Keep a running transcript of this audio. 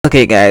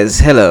Okay, guys.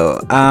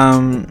 Hello.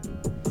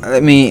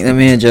 Let me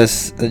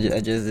adjust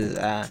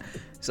this.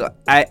 So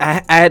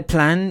I had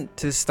planned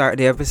to start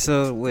the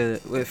episode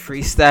with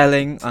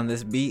freestyling on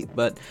this beat,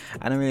 but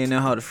I don't really know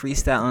how to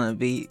freestyle on a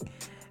beat.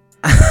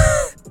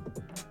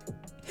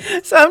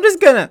 So I'm just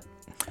gonna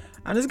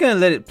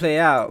let it play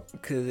out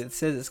because it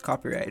says it's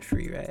copyright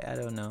free, right? I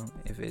don't know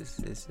if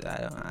I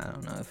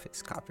don't know if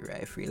it's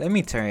copyright free. Let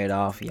me turn it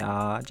off,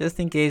 y'all, just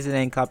in case it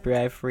ain't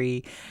copyright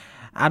free.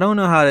 I don't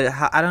know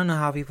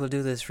how people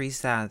do this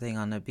freestyle thing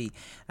on the beat.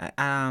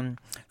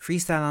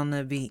 Freestyle on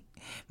the beat,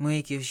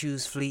 make your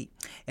shoes fleet.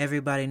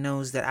 Everybody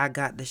knows that I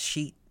got the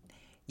sheet.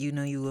 You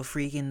know you a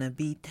freak in the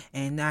beat,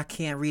 and I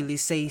can't really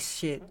say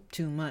shit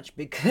too much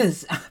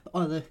because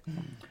other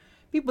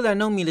people that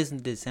know me listen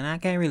to this, and I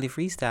can't really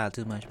freestyle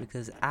too much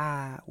because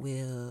I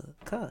will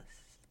cuss,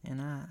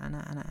 and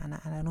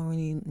I don't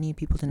really need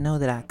people to know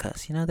that I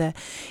cuss. You know that,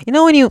 you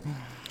know when you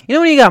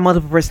got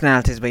multiple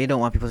personalities, but you don't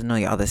want people to know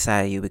your other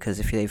side of you because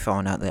if they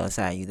found out the other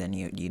side of you, then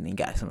you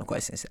got some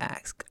questions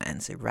to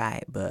answer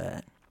right.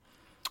 But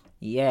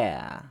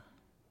yeah.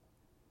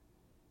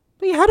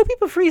 But yeah, how do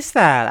people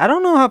freestyle? I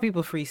don't know how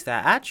people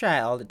freestyle. I try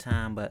all the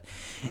time, but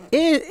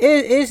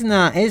it's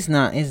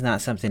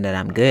not something that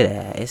I'm good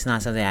at. It's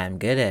not something I'm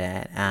good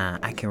at.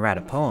 I can write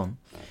a poem.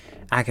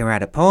 I can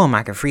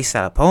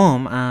freestyle a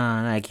poem.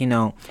 I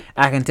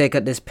can take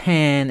up this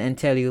pen and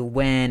tell you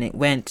when it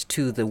went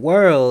to the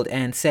world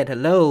and said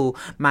hello,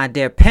 my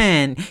dear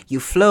pen.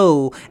 You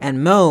flow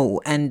and mow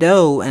and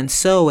do and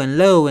so and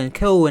low and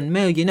co and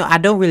mill. I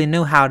don't really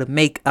know how to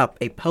make up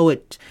a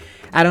poet.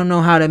 I don't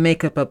know how to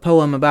make up a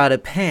poem about a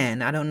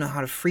pen. I don't know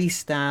how to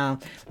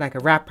freestyle like a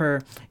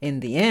rapper in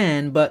the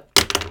end, but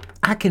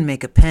I can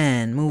make a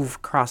pen move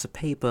across a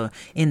paper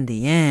in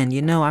the end.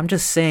 I'm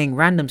just saying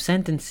random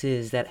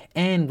sentences that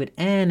end with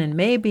N and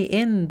maybe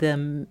in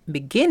the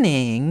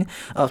beginning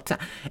of time.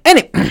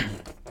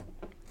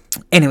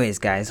 Anyways,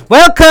 guys,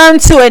 welcome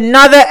to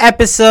another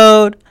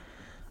episode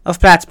of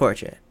Platt's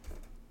Portrait.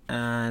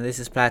 This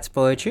is Platt's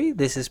Poetry.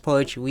 This is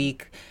Poetry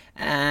Week.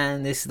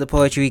 And this is the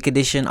Poetry Week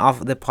edition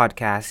of the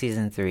podcast,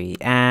 Season 3.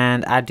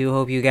 And I do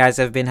hope you guys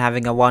have been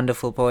having a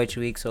wonderful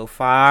Poetry Week so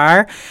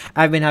far.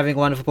 I've been having a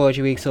wonderful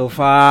Poetry Week so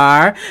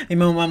far.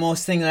 Remember my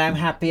most thing that I'm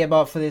happy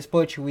about for this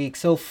Poetry Week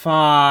so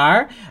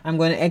far. I'm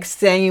going to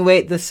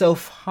extenuate the so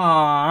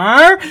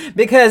far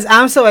because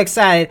I'm so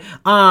excited.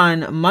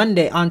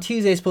 On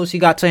Tuesday's post, you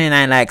got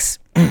 29 likes.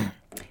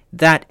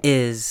 That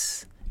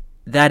is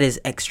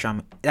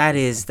extra. That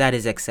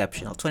is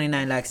exceptional.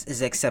 29 likes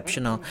is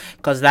exceptional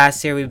because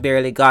last year we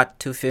barely got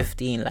to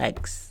 15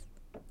 likes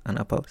on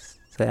a post.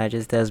 So that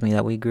just tells me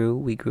that we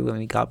grew and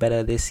we got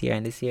better this year,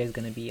 and this year is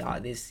gonna be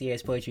this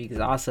year's Poetry Week is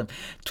awesome.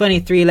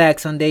 23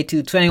 likes on day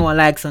 2, 21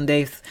 likes on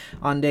day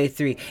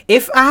 3.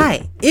 If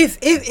I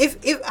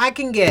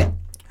can get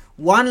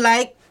 1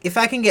 like, if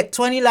I can get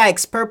 20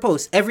 likes per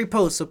post, every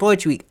post for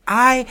Poetry Week,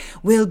 I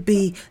will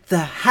be the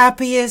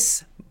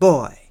happiest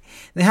boy.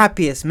 The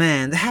happiest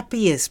man, the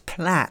happiest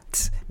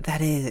Platt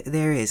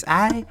there is.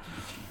 I'm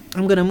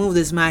gonna move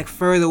this mic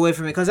further away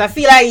from me because I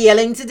feel like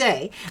yelling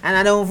today, and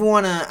I don't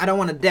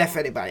wanna deaf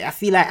anybody. I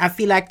feel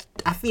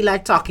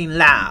like talking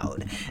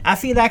loud. I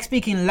feel like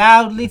speaking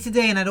loudly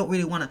today, and I don't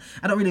really wanna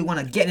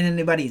get in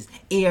anybody's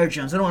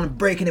eardrums. I don't wanna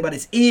break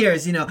anybody's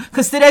ears,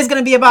 because today's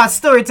gonna be about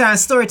story time.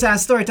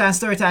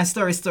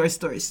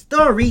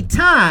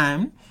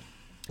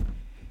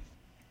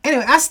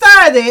 Anyway, I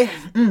started it.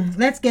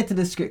 Let's get to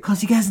the script.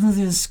 Because you guys know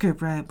there's a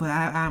script, right? But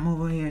I'm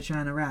over here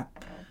trying to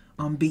rap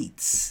on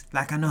beats.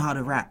 Like I know how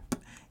to rap.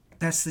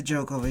 That's the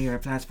joke over here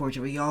at Platt's Portrait.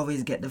 Where you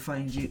always get the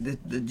funny,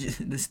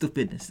 the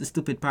stupidness. The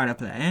stupid part of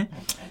play, eh?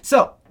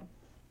 So,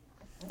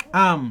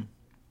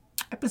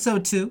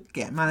 episode 2.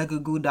 Get Malaga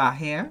Gouda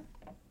here.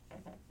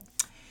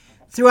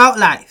 Throughout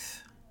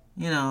life,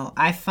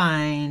 I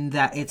find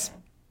that it's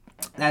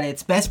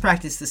best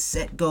practice to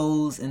set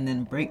goals and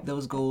then break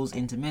those goals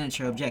into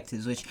miniature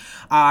objectives, which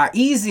are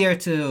easier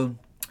to,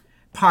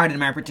 pardon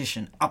my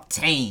repetition,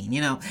 obtain,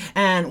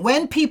 And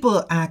when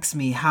people ask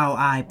me how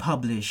I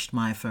published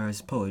my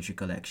first poetry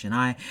collection,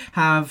 I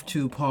have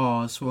to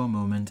pause for a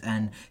moment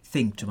and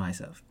think to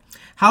myself,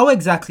 how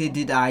exactly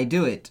did I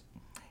do it?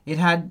 It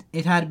had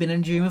been a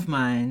dream of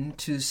mine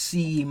to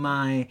see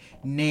my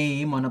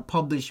name on a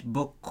published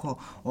book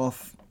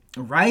of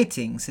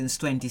writing since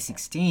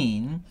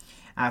 2016.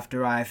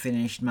 After I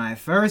finished my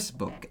first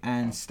book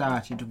and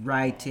started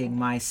writing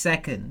my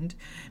second.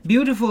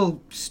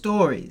 Beautiful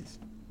stories,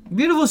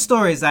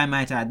 I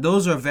might add.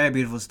 Those were very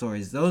beautiful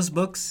stories. Those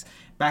books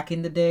back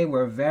in the day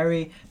were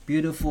very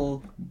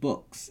beautiful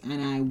books,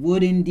 and I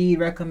would indeed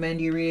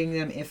recommend you reading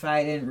them if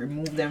I didn't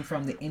remove them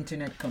from the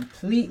internet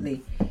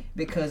completely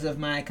because of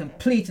my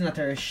complete and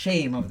utter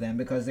shame of them,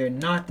 because they're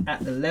not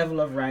at the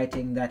level of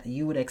writing that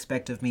you would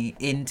expect of me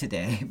in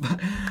today. But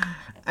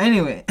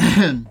anyway,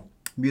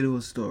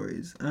 beautiful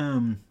stories.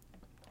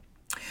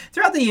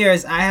 Throughout the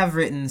years, I have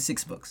written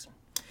 6 books,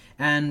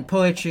 and the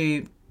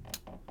poetry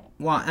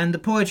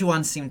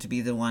one seemed to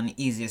be the one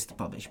easiest to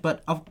publish.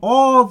 But of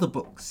all the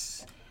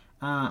books,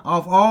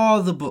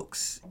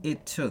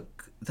 it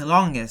took the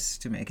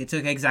longest to make. It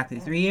took exactly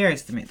 3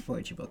 years to make the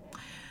poetry book.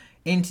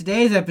 In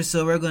today's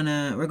episode, we're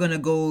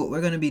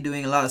gonna be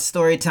doing a lot of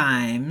story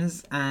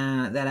times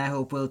that I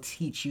hope will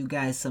teach you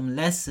guys some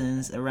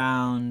lessons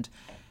around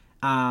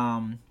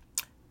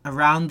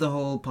the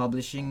whole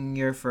publishing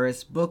your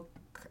first book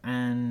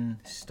and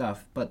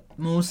stuff. But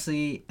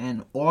mostly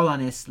and all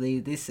honestly,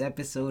 this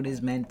episode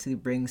is meant to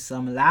bring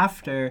some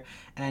laughter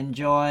and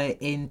joy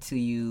into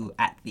you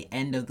at the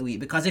end of the week,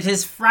 because it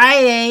is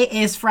Friday.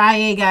 It's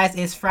Friday, guys.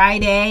 It's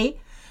Friday.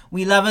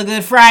 We love a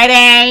good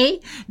Friday.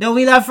 Don't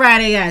we love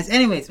Friday, guys?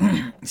 Anyways,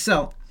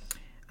 so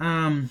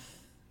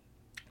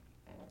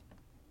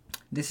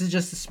this is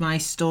just my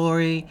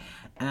story.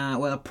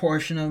 A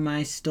portion of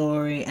my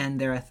story, and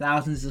there are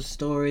thousands of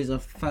stories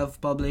of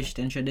self-published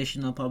and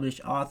traditional published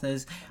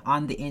authors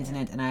on the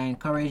internet, and I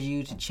encourage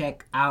you to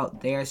check out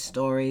their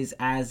stories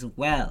as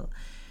well.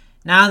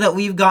 Now that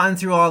we've gotten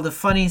through all the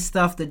funny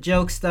stuff, the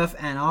joke stuff,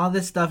 and all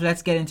this stuff,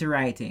 let's get into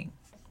writing.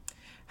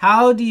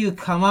 How do you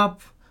come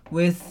up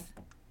with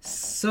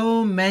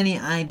so many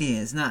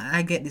ideas? Now,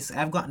 I've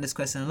gotten this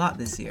question a lot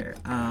this year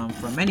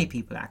from many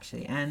people,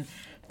 actually, and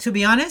to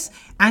be honest,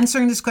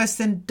 answering this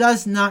question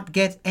does not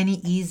get any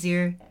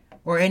easier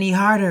or any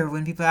harder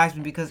when people ask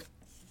me, because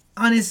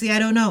honestly, I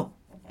don't know.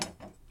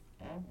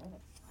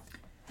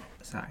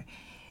 Sorry.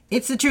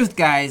 It's the truth,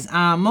 guys.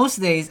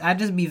 Most days I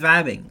just be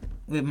vibing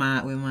with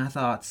my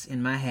thoughts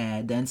in my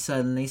head, then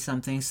suddenly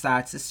something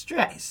starts to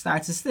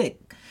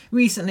stick.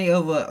 Recently,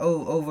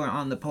 over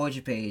on the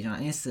poetry page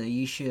on Insta,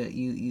 you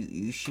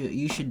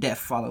should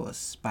follow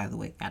us, by the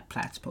way, at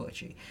Platts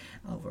Poetry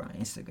over on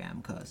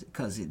Instagram,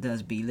 because it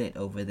does be lit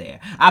over there.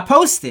 I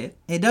post it.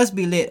 It does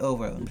be lit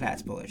over on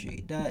Platts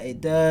Poetry. It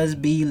does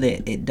be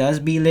lit. It does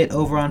be lit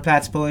over on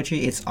Platts Poetry.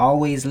 It's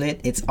always lit.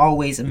 It's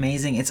always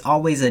amazing. It's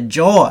always a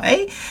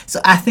joy.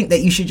 So I think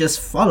that you should just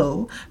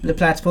follow the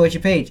Platts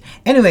Poetry page.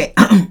 Anyway,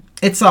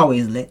 it's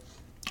always lit.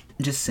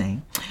 Just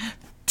saying.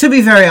 To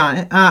be very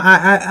honest,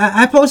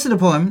 I posted a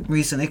poem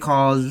recently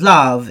called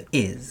Love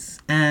Is.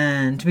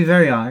 And to be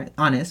very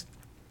honest,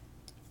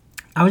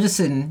 I was just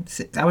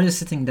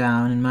sitting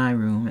down in my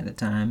room at the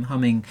time,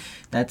 humming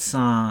that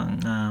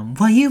song,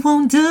 What You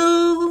Won't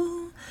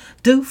Do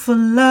for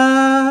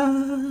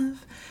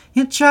Love,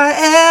 You Try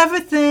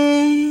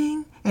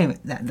Everything. Anyway,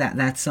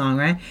 that song,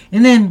 right?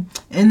 And then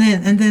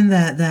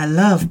that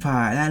love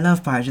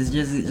part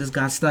just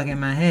got stuck in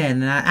my head,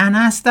 and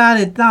I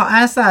started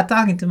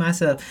talking to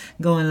myself,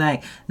 going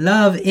like,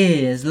 love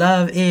is.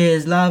 Then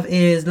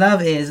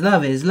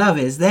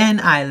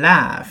I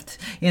laughed,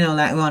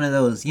 like one of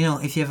those,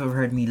 if you ever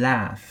heard me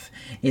laugh.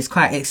 It's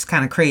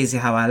kind of crazy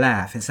how I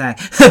laugh. It's like,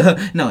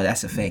 no,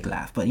 that's a fake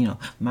laugh. But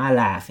my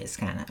laugh is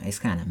kind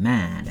of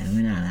mad, and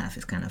when I laugh,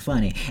 it's kind of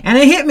funny. And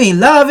it hit me.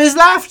 Love is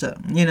laughter.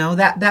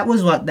 That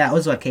was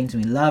what came to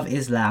me. Love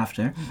is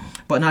laughter,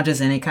 but not just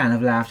any kind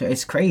of laughter.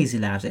 It's crazy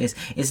laughter.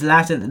 It's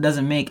laughter that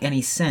doesn't make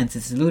any sense.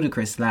 It's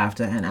ludicrous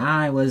laughter. And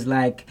I was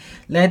like,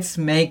 let's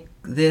make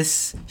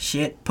this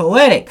shit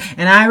poetic.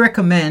 And I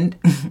recommend.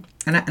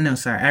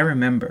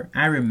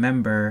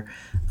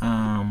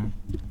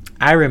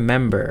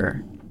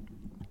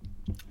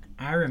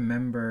 I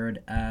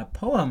remembered a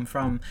poem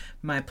from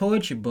my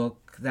poetry book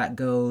that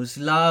goes,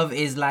 love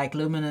is like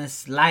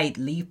luminous light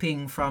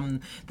leaping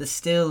from the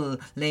still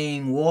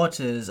laying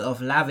waters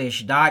of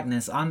lavish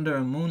darkness under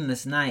a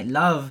moonless night.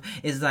 Love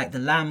is like the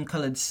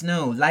lamb-colored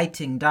snow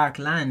lighting dark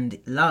land.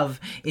 Love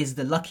is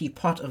the lucky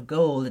pot of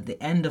gold at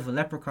the end of a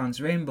leprechaun's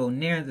rainbow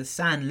near the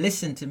sand.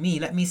 Listen to me,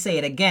 let me say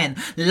it again.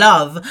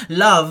 Love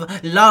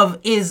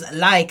is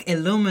like a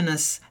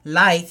luminous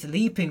light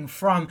leaping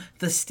from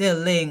the still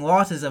laying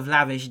waters of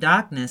lavish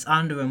darkness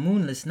under a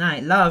moonless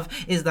night. Love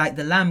is like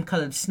the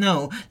lamb-colored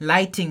snow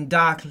lighting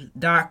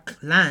dark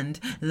land.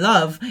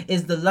 Love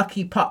is the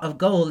lucky pot of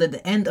gold at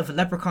the end of a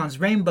leprechaun's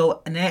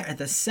rainbow near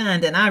the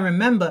sand. And I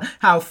remember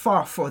how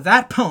for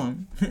that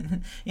poem,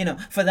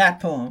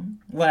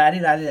 what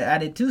I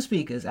did two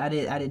speakers. I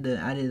did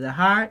the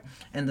heart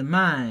and the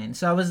mind.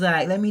 So I was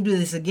like, let me do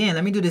this again.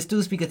 Let me do this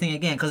two speaker thing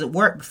again, because it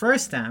worked the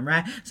first time,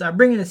 right? So I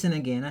bring this in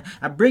again.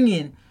 I bring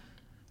in.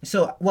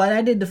 So what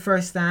I did the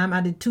first time, I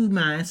did two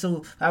minds.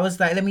 So I was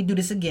like, let me do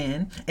this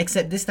again.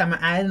 Except this time I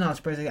added his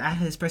perspective. I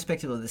had his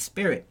perspective of the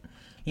spirit,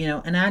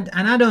 And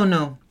I don't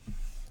know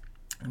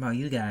about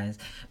you guys,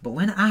 but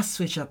when I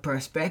switch up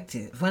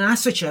perspective, when I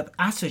switch up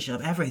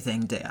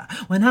everything there.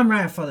 When I'm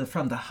writing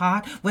from the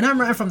heart,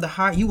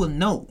 you will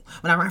know.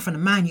 When I'm writing from the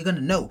mind, you're gonna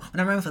know.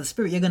 When I'm writing from the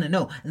spirit, you're gonna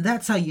know. And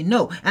that's how you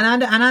know. And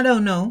I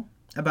don't know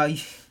about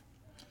you.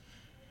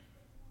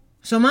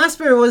 So my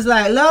spirit was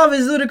like, love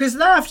is ludicrous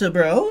laughter,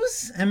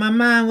 bros. And my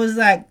mind was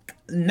like,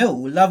 no,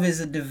 love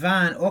is a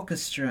divine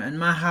orchestra. And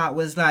my heart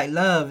was like,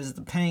 love is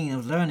the pain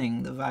of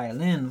learning the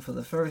violin for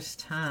the first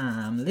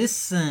time.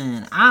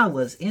 Listen, I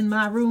was in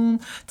my room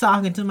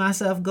talking to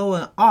myself,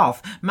 going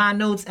off. My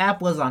notes app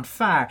was on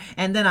fire.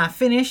 And then I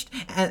finished,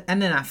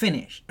 and then I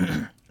finished.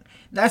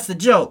 That's the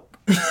joke.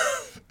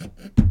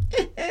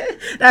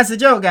 That's a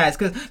joke, guys,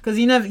 because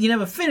you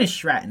never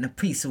finish writing a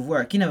piece of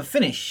work. You never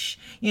finish.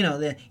 You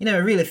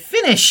never really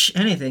finish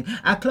anything.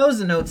 I close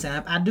the notes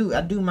app. I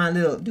do my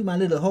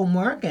little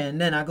homework, and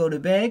then I go to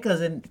bed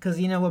because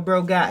you know what,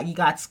 bro, you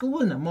got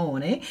school in the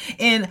morning,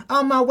 and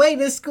on my way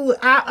to school,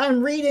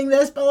 I'm reading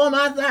this poem.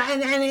 I thought,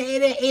 and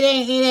it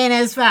ain't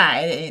as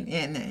fire. It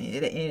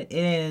ain't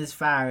as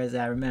fire as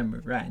I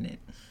remember writing it.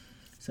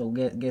 So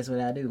guess what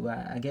I do?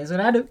 Guess what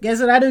I do,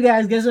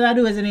 guys. Guess what I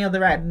do as any other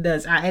writer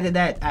does. I edit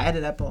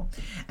that poem,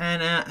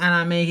 and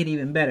I make it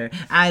even better.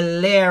 I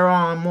layer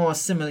on more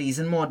similes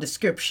and more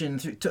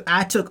description.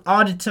 I took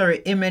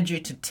auditory imagery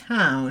to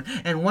town,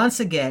 and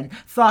once again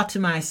thought to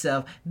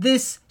myself,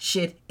 this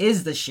shit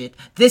is the shit.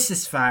 This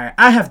is fire.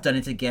 I have done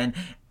it again.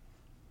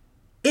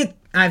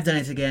 I've done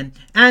it again,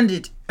 and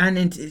it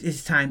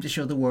is time to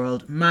show the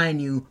world my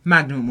new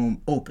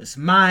magnum opus,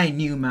 my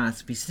new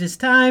masterpiece. It is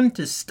time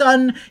to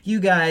stun you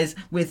guys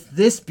with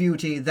this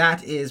beauty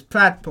that is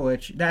Platt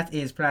Poetry.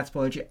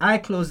 I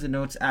close the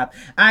notes app.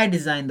 I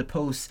design the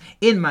posts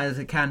in my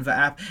little Canva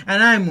app,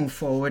 and I move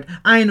forward.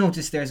 I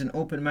notice there's an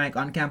open mic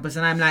on campus,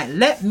 and I'm like,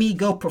 let me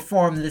go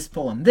perform this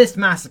poem, this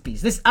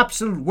masterpiece, this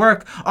absolute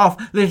work of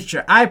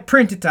literature. I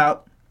print it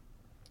out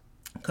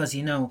because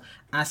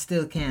I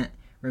still can't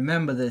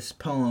remember this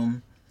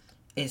poem.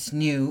 It's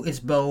new, it's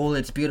bold,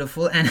 it's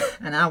beautiful, and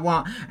I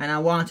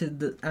wanted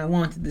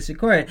this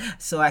recorded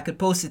so I could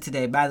post it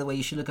today. By the way,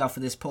 you should look out for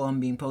this poem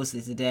being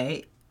posted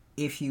today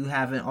if you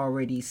haven't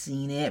already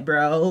seen it,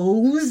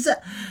 bros.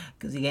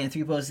 Because you're getting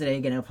 3 posts today,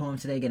 you're getting a poem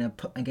today, you're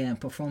getting a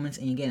performance,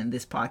 and you're getting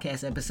this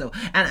podcast episode.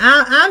 And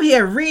I'm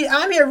here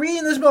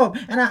reading this poem,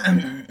 and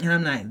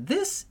I'm like,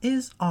 this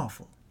is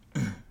awful.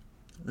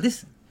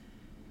 Listen.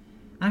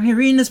 I'm here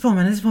reading this poem,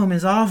 and this poem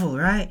is awful,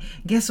 right?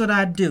 Guess what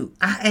I do?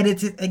 I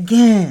edit it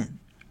again.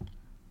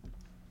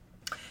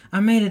 I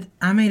made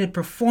it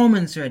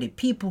performance ready.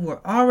 People were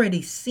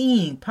already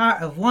seeing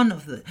part one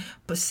of this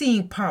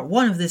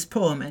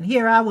poem, and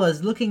here I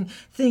was looking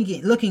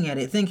at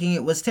it, thinking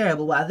it was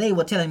terrible, while they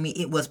were telling me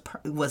it was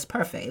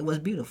perfect, it was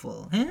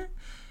beautiful. Huh?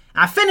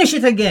 I finish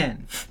it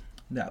again.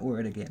 That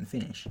word again,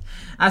 finish.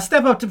 I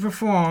step up to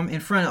perform in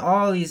front of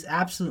all these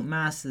absolute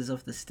masters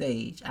of the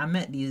stage. I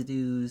met these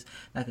dudes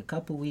like a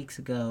couple weeks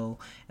ago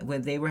where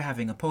they were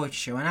having a poetry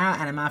show, and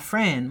one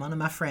of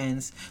my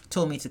friends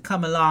told me to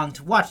come along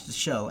to watch the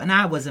show, and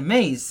I was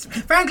amazed.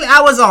 Frankly,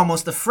 I was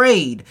almost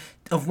afraid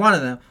of one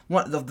of them,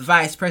 the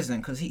vice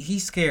president, because he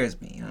scares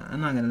me. I'm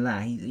not gonna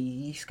lie,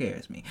 he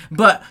scares me.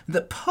 But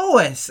the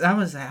poets, I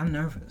was like, I'm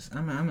nervous.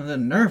 I'm a little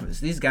nervous.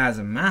 These guys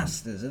are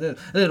masters. A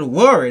little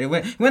worried.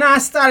 When I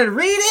started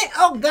reading,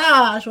 oh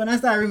gosh, when I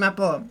started reading my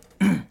poem,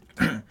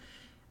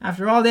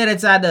 after all the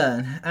edits I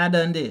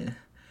done did.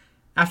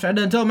 After I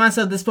done told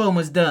myself this poem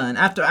was done.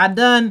 After I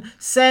done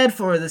said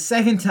for the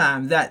second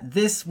time that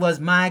this was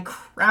my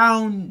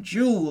crown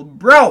jewel,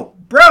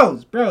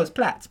 bros,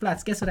 Platts.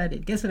 Guess what I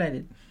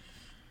did?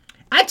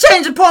 I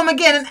changed the poem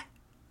again, and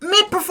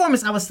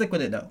mid-performance, I was slick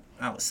with it though.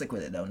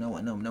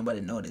 Nobody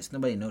noticed.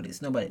 Nobody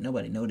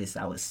noticed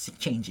I was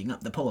changing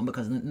up the poem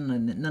because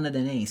none of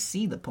them ain't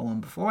see the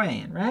poem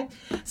beforehand, right?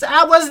 So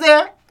I was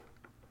there.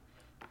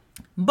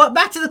 But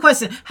back to the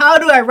question: how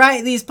do I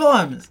write these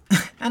poems?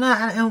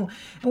 and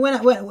when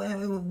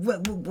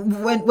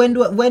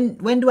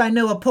do I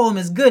know a poem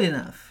is good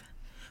enough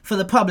for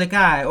the public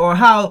eye, or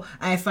how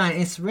I find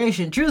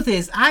inspiration? Truth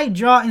is, I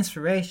draw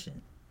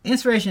inspiration.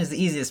 Inspiration is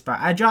the easiest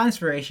part. I draw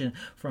inspiration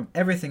from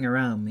everything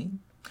around me.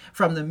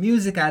 From the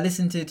music I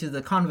listen to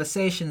the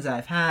conversations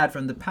I've had,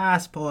 from the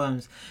past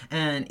poems,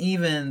 and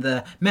even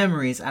the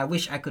memories I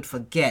wish I could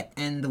forget.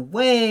 And the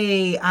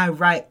way I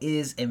write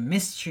is a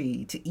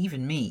mystery to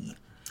even me.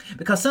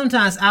 Because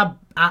sometimes I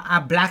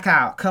black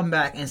out, come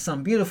back, and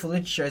some beautiful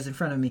literature is in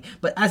front of me.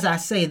 But as I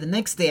say, the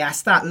next day I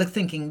start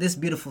thinking this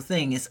beautiful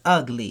thing is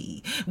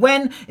ugly.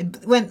 Which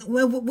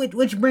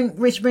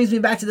brings me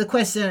back to the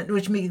question,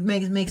 which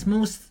makes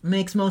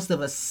most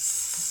of us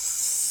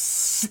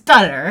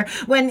stutter.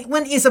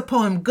 When is a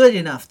poem good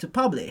enough to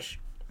publish?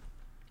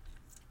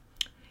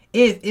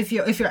 If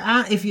you're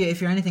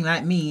anything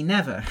like me,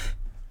 never.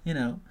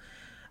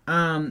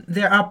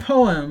 There are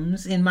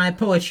poems in my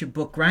poetry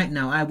book right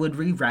now I would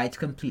rewrite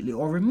completely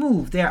or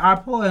remove. There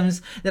are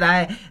poems that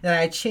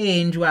I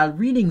change while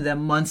reading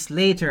them months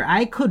later.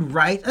 I could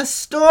write a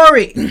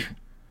story.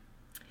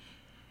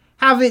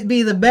 Have it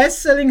be the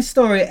best-selling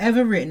story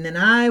ever written, and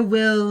I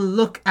will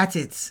look at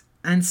it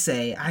and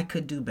say, I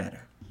could do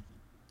better.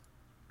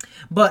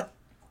 But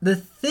the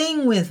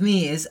thing with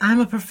me is I'm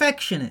a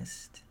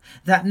perfectionist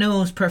that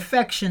knows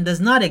perfection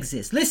does not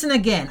exist. Listen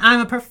again.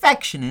 I'm a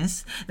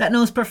perfectionist that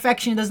knows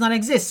perfection does not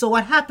exist. So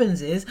what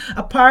happens is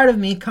a part of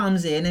me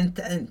comes in and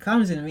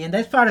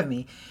that part of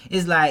me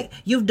is like,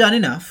 you've done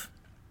enough.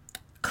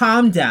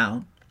 Calm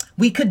down.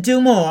 We could do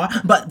more,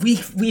 but we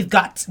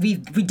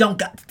don't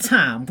got the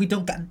time. We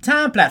don't got the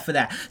time plan for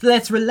that. So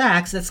let's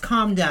relax. Let's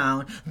calm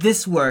down.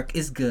 This work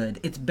is good.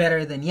 It's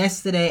better than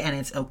yesterday, and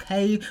it's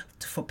okay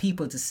for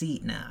people to see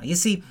it now. You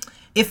see,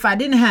 if I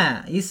didn't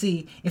have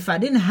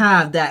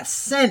that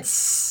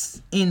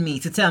sense in me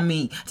to tell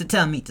me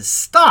to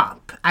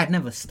stop, I'd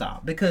never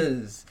stop,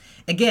 because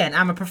again,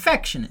 I'm a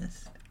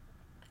perfectionist.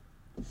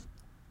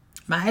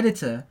 My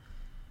editor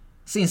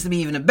seems to be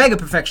even a bigger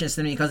perfectionist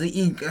than me, because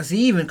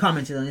he even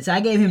commented on it. So I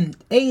gave him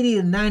 80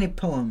 to 90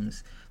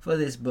 poems for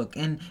this book,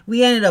 and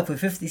we ended up with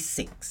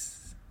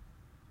 56.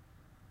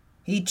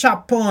 He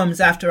chopped poems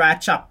after I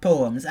chopped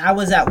poems. I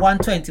was at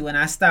 120 when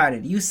I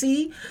started. You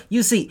see,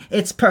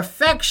 it's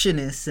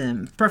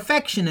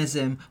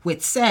perfectionism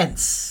with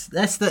sense.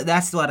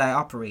 That's what I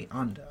operate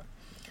under.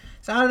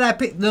 So how did I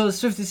pick those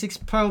 56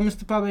 poems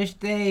to publish?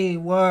 They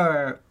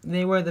were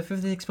the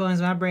 56 poems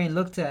my brain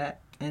looked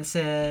at and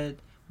said,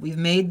 we've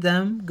made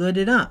them good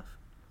enough.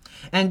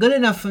 And good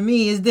enough for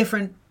me is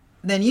different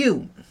than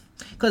you.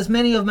 Because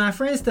many of my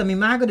friends tell me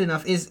my good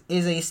enough is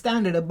a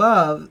standard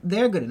above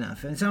their good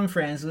enough. And some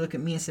friends look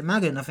at me and say my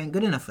good enough ain't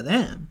good enough for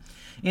them.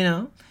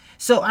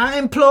 So I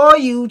implore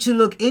you to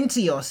look into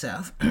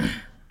yourself.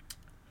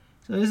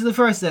 So this is the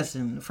first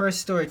lesson, the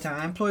first story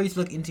time. I implore you to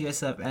look into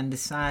yourself and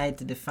decide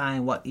to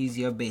define what is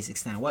your basic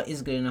standard. What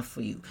is good enough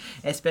for you,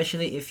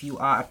 especially if you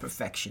are a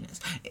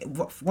perfectionist.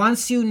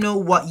 Once you know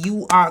what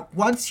you are,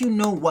 once you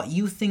know what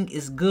you think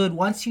is good,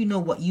 once you know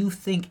what you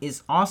think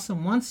is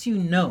awesome, once you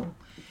know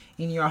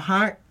in your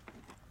heart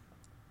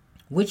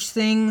which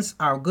things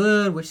are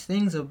good, which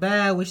things are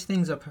bad, which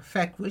things are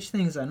perfect, which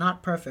things are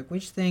not perfect,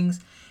 which things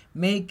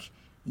make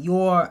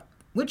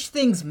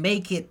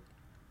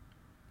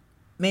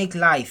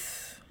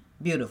life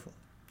beautiful.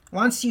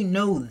 Once you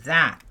know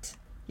that,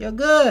 you're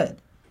good.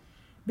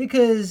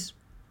 Because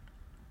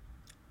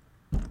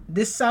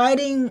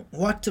deciding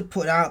what to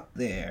put out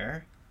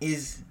there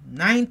is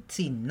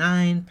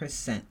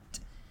 99%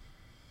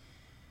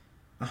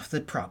 of the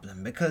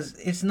problem. Because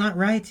it's not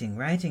writing.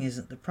 Writing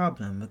isn't the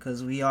problem,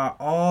 because we are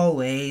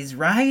always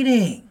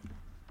writing.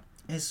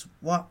 It's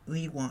what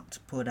we want to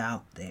put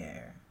out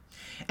there.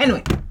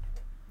 Anyway,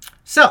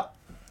 so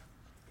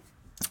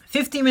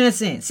 15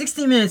 minutes in,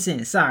 16 minutes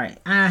in, sorry,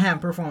 I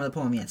haven't performed the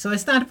poem yet. So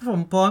it's time to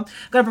perform the poem.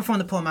 I'm going to perform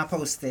the poem I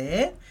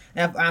posted.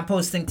 I'm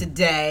posting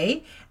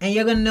today. And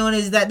you're going to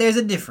notice that there's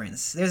a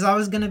difference. There's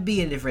always going to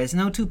be a difference.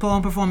 No two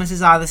poem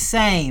performances are the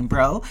same,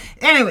 bro.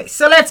 Anyway,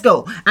 so let's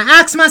go. I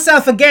ask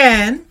myself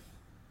again,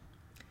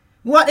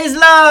 what is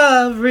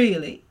love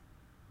really?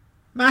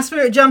 My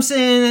spirit jumps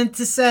in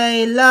to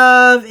say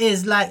love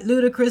is like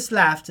ludicrous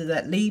laughter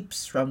that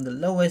leaps from the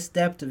lowest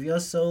depth of your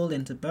soul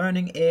into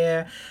burning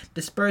air,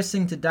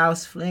 dispersing to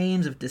douse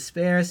flames of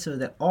despair, so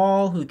that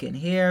all who can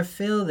hear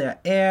fill their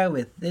air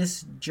with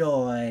this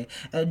joy.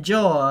 A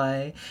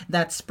joy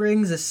that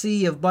springs a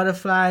sea of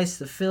butterflies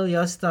to fill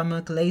your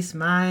stomach, lace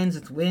minds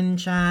with wind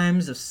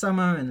chimes of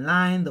summer, and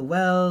line the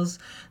walls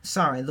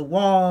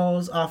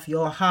of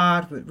your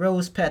heart with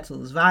rose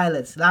petals,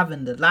 violets,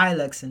 lavender,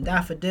 lilacs, and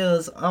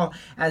daffodils, all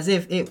as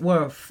if it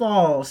were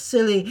fall.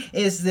 Silly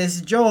is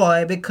this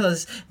joy,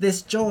 because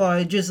this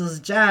joy drizzles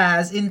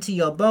jazz into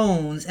your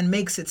bones and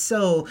makes it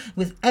so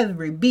with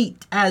every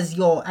beat. As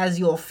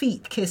your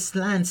feet kiss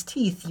land's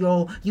teeth,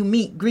 you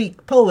meet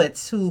Greek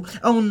poets who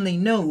only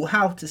know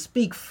how to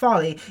speak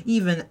folly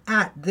even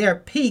at their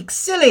peak.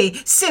 Silly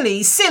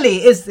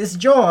is this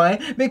joy,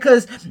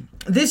 because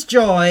this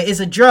joy is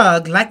a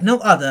drug like no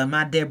other,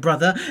 my dear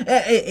brother.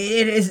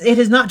 It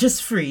is not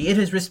just free. It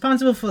is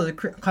responsible for the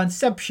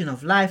conception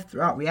of life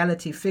throughout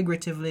reality,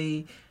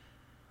 figuratively,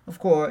 of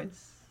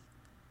course,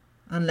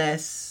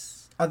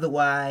 unless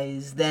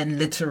otherwise, then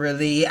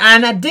literally.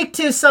 An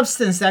addictive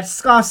substance that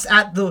scoffs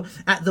at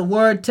the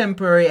word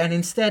temporary and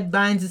instead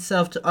binds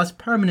itself to us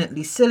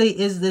permanently. Silly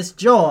is this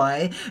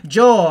joy.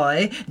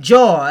 Silly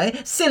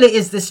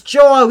is this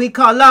joy we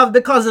call love,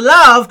 because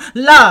love.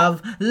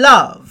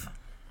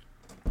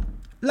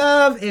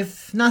 Love,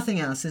 if nothing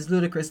else, is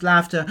ludicrous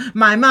laughter.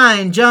 My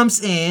mind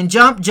jumps in.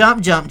 Jump.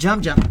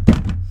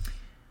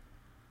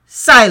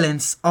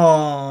 Silence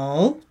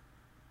all.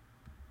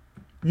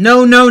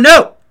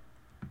 No.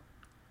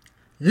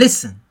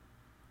 Listen.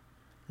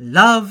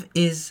 Love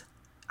is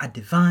a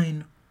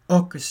divine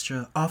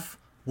orchestra of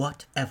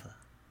whatever,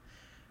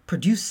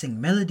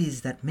 producing melodies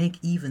that make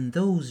even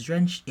those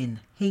drenched in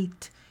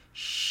hate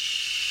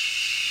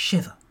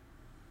shiver.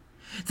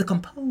 The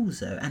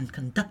composer and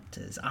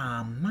conductors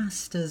are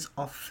masters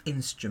of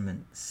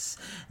instruments,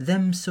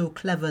 them so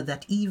clever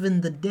that even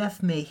the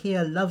deaf may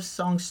hear love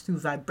songs through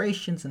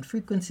vibrations and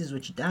frequencies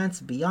which dance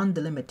beyond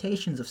the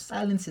limitations of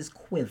silence's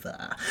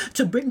quiver,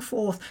 to bring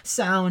forth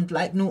sound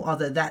like no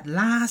other that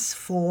lasts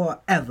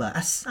forever,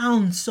 a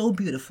sound so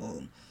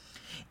beautiful.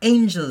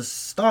 Angels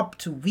stop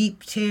to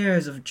weep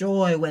tears of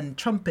joy when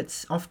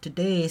trumpets of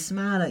today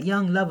smile at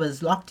young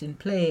lovers locked in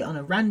play on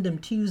a random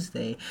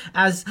Tuesday,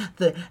 as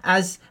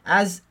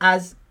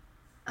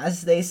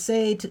they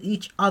say to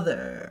each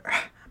other,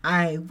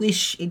 I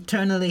wish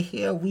eternally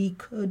here we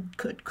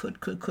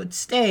could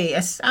stay.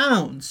 A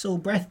sound so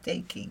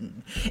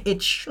breathtaking. It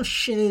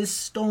shushes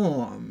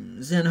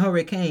storms and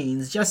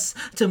hurricanes just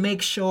to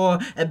make sure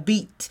a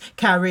boat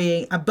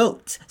carrying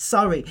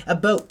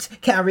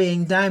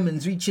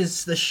diamonds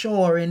reaches the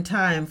shore in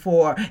time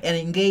for an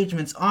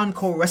engagement's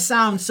encore. A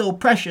sound so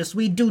precious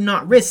we do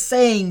not risk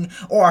saying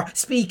or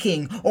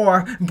speaking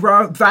or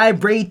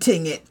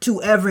vibrating it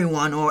to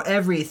everyone or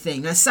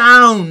everything. A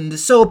sound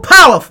so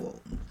powerful.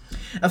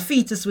 A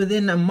fetus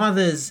within a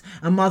mother's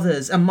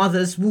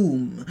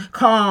womb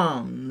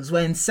calms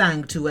when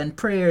sang to, and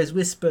prayers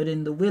whispered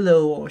in the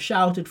willow or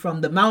shouted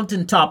from the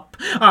mountaintop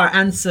are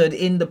answered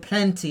in the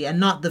plenty and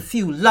not the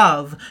few.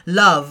 Love,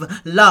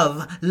 love,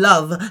 love,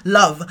 love,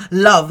 love,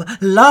 love,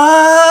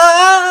 love,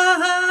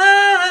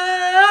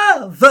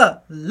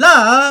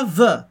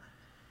 love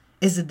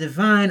is a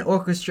divine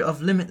orchestra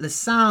of limitless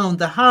sound.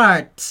 The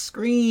heart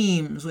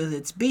screams with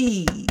its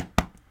beat.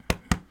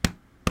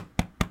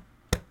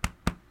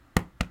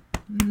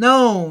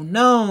 No,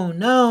 no,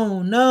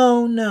 no,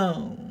 no,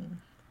 no.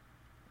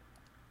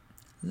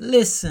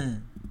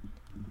 Listen.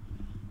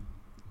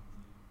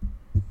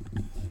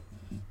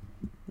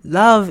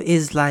 Love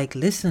is like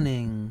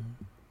listening.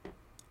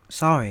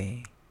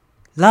 Sorry.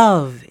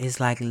 Love is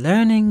like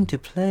learning to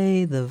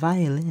play the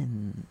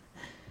violin.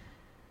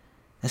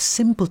 A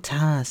simple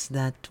task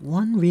that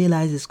one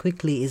realizes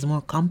quickly is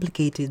more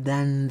complicated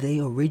than they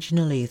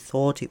originally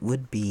thought it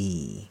would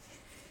be.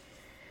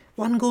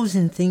 One goes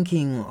in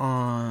thinking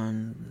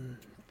on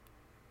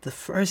the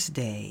first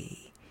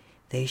day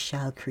they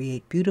shall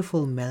create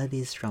beautiful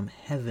melodies from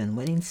heaven,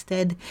 when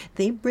instead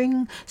they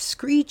bring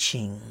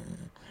screeching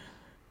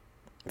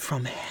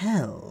from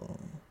hell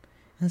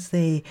as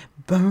they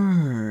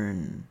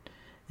burn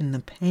in the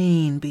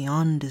pain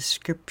beyond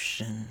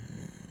description.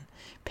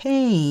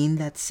 Pain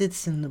that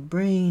sits in the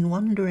brain,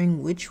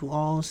 wondering which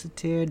walls to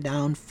tear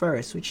down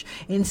first, which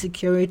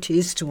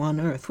insecurities to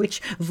unearth, which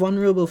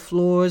vulnerable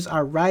floors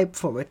are ripe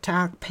for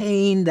attack.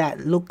 Pain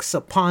that looks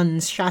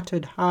upon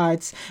shattered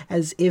hearts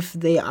as if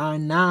they are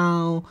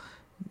now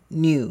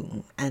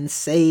new and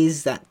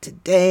says that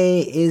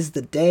today is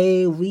the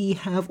day we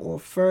have our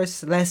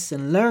first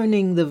lesson.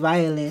 Learning the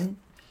violin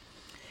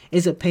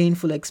is a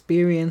painful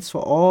experience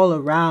for all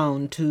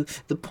around, to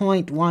the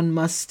point one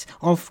must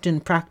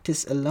often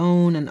practice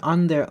alone and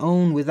on their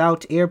own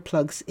without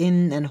earplugs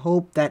in, and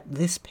hope that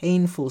this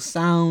painful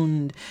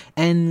sound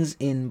ends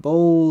in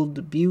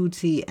bold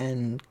beauty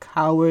and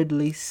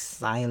cowardly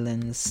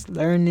silence.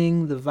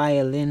 Learning the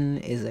violin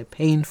is a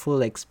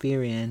painful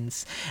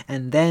experience,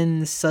 and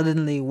then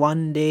suddenly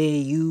one day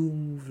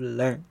you've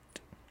learned.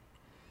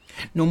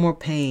 No more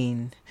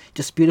pain,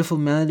 just beautiful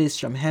melodies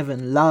from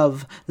heaven.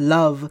 Love,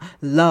 love,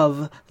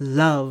 love,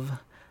 love.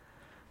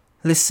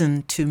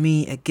 Listen to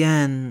me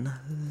again.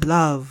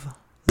 Love,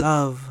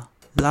 love,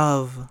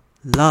 love,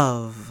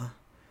 love.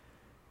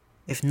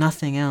 If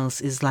nothing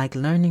else, is like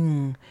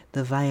learning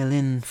the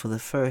violin for the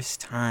first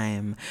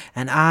time.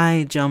 And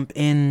I jump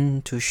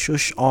in to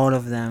shush all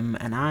of them,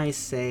 and I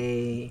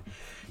say,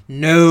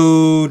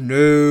 no,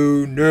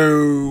 no,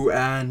 no,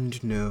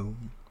 and no.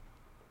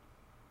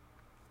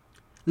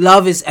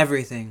 Love is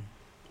everything.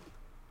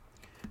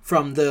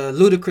 From the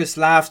ludicrous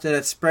laughter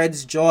that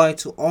spreads joy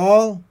to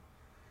all,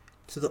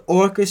 to the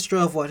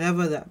orchestra of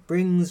whatever that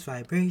brings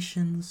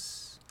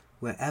vibrations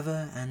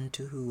wherever and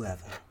to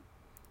whoever.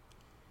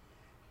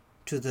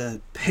 To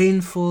the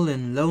painful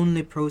and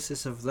lonely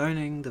process of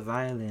learning the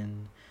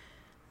violin.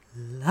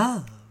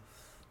 Love.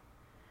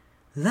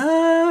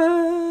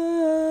 Love.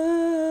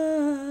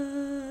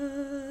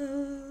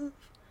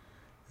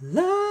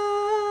 Love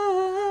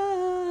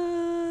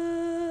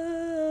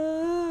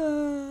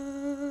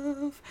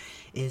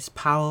is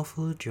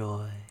powerful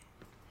joy,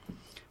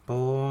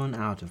 born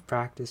out of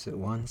practice with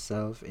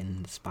oneself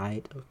in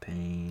spite of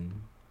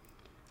pain.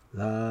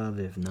 Love,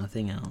 if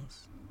nothing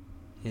else,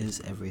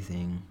 is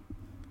everything.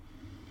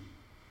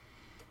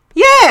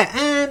 Yeah,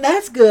 and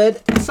that's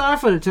good. Sorry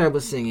for the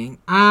terrible singing.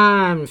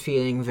 I'm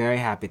feeling very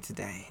happy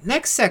today.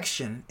 Next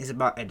section is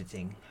about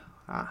editing.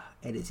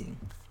 Editing.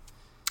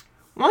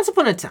 Once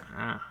upon a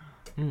time.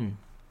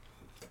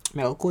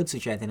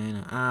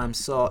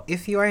 So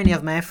if you are any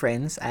of my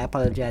friends, I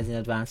apologize in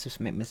advance. Just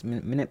me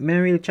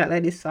really chat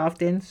like this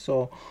often.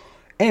 So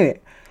anyway,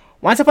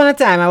 once upon a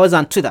time I was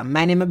on Twitter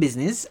minding my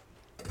business,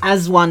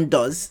 as one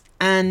does,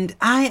 and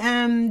I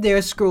am there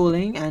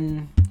scrolling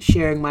and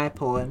sharing my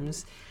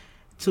poems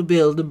to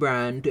build the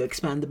brand, to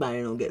expand the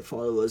brand, get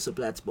followers of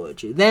Platts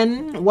Poetry.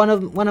 Then one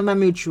of my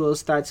mutuals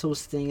starts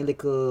hosting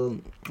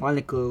one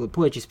little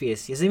poetry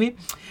space. You see me?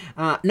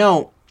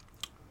 Now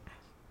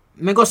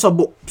me go so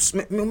books.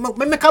 Me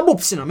make a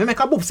books, Me make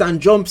a books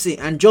and jump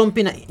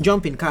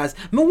in cause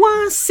me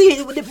want to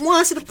see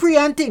the pre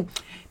and thing.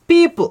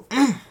 People,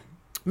 let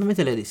me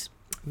tell you this.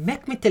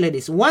 Make me tell you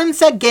this.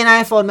 Once again,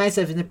 I found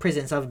myself in the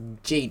presence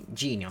of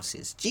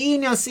geniuses.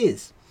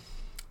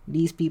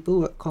 These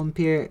people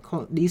compare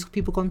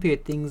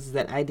things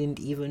that I didn't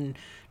even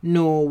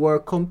know were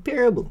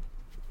comparable.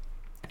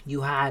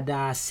 You had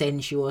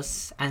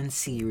sensuous and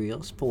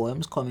serious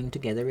poems coming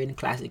together in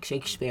classic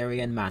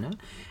Shakespearean manner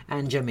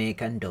and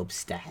Jamaican dub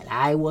style.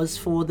 I was,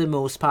 for the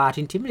most part,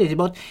 intimidated,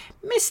 but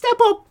me step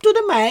up to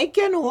the mic,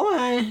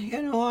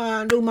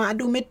 do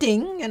my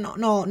thing,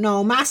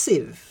 no,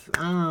 massive,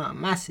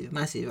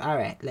 massive. All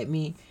right, let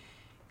me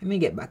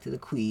get back to the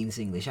Queen's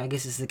English. I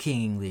guess it's the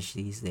King English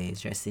these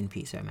days. Rest in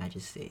peace, Her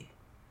Majesty.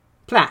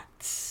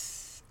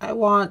 Plats. I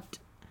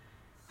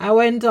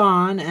went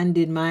on and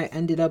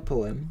did a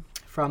poem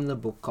from the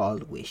book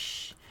called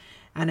Wish,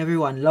 and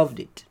everyone loved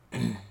it.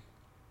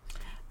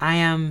 I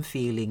am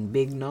feeling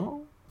big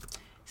now.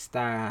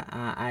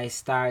 I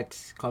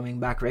start coming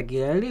back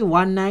regularly.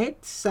 One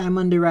night,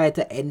 Simon the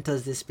writer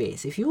enters the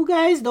space. If you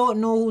guys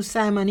don't know who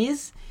Simon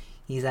is,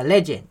 he's a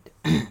legend.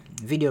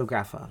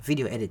 Videographer,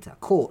 video editor,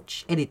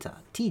 coach, editor,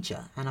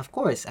 teacher, and of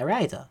course, a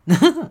writer.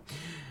 I'm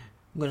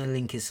gonna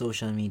link his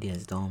social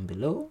medias down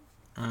below.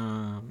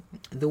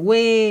 The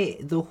way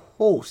the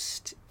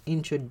host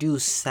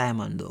introduced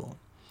Simon, though,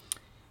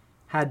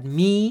 had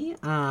me,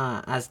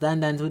 as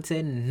Dan would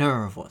say,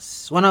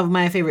 nervous. One of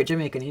my favorite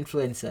Jamaican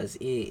influencers,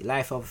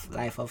 Life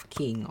of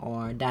King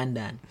or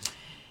Dan.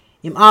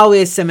 Him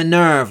always say me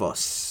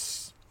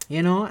nervous,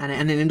 and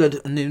then do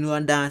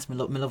a dance. Me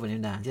love when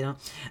him dance,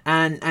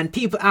 And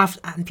people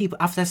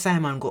after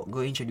Simon go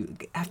introduce,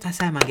 after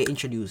Simon get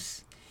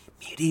introduced,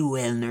 me did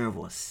well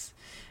nervous.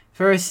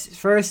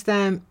 First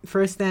time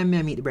me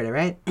I meet the brother,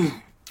 right?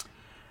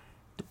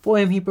 The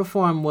poem he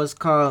performed was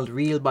called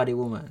Real Body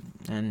Woman.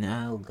 And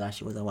oh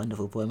gosh, it was a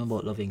wonderful poem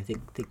about loving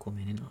thick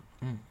women,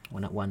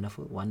 One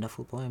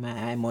wonderful poem.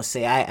 I must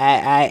say,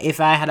 I if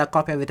I had a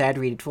copy of it, I'd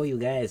read it for you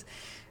guys.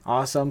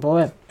 Awesome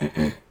poem.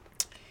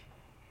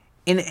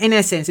 in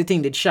a sense, the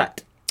thing did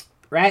shut.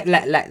 Right?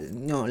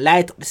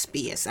 Light up the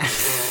space.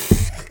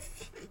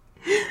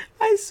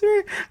 I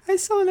swear, I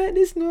saw like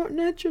this not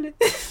naturally.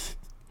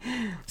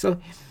 So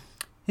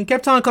he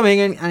kept on coming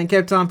in and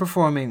kept on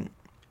performing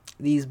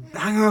these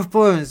banger of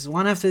poems,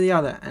 one after the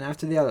other and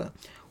after the other.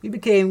 We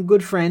became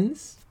good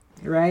friends,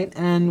 right?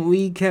 And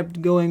we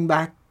kept going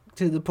back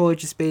to the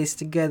poetry space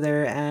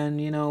together, and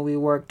we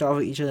worked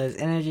off each other's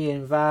energy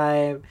and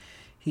vibe.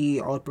 He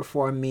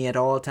outperformed me at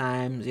all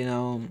times,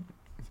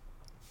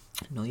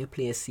 Know your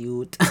place,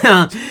 youth.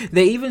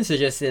 They even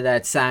suggested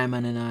that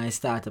Simon and I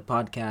start a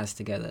podcast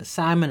together.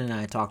 Simon and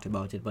I talked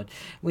about it, but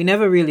we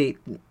never really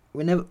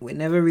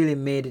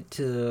made it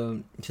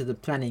to the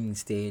planning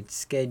stage,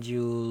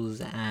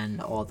 schedules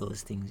and all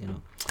those things,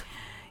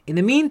 In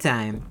the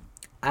meantime,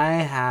 I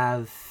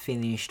have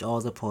finished all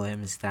the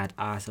poems that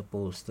are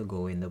supposed to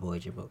go in the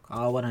poetry book,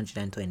 all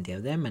 120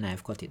 of them, and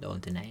I've cut it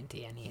down to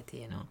 90 and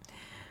 80,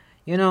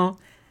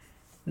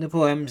 The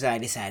poems I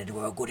decided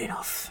were good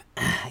enough.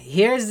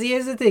 Here's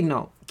the thing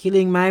now.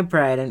 Killing my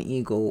pride and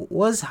ego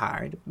was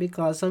hard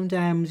because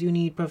sometimes you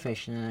need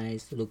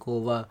professionals to look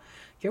over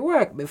your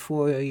work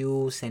before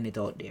you send it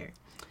out there.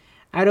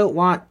 I don't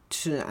want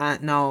to...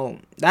 now,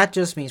 that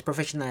just means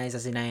professionalize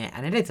as in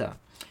an editor.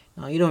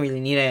 Now, you don't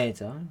really need an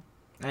editor.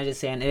 I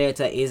just say an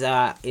editor is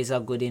a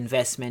good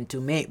investment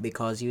to make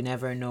because you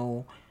never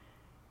know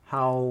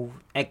how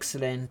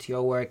excellent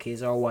your work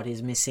is or what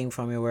is missing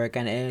from your work,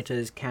 and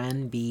editors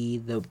can be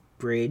the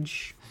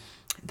bridge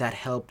that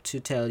help to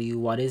tell you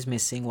what is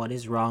missing, what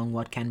is wrong,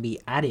 what can be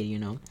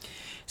added,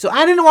 So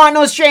I didn't want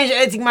no stranger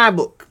editing my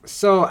book,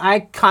 so I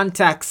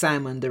contact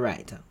Simon the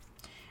writer,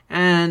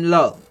 and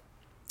lol.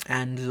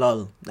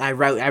 I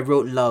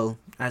wrote lol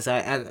as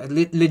I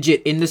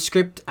legit in the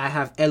script. I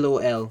have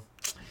LOL.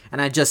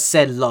 And I just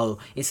said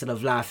lol instead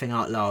of laughing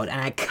out loud, and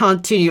I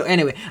continue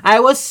anyway. I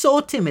was so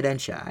timid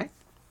and shy.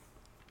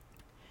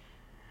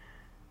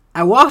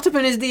 I walked up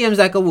in his DMs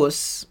like a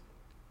wuss.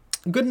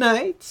 Good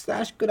night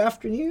 / good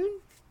afternoon,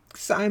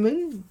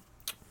 Simon.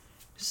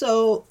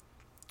 So,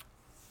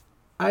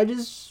 I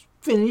just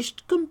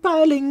finished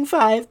compiling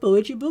 5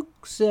 poetry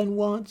books and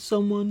want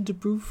someone to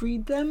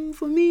proofread them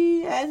for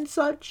me and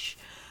such.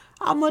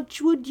 How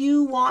much would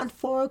you want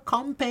for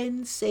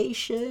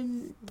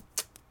compensation?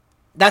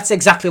 That's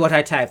exactly what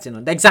I typed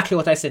in. Exactly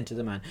what I sent to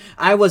the man.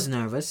 I was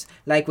nervous,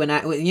 like when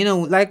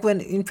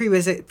in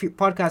previous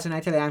podcasts when I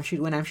tell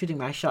you when I'm shooting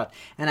my shot,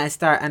 and I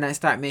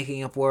start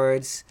making up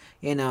words,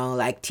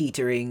 like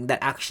teetering that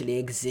actually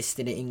exist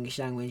in the English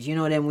language.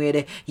 Them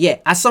where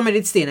I somebody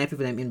did stay in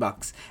people them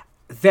inbox.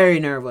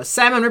 Very nervous.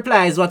 Simon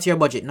replies, "What's your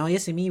budget?" Now you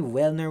see me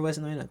well nervous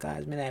now,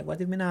 cause me like,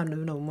 what if me not have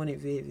no money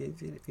for this,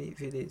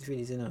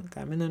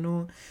 cause me don't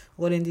know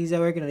what things are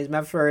working on. It's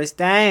my first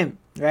time,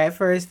 right?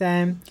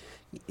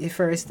 The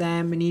first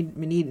time me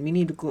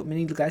need to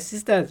look at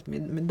sisters. Me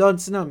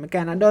dunce now. Me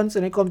kinda dunce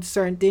when it comes to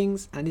certain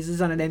things, and this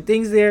is one of them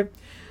things there.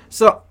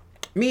 So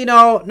me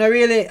now not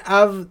really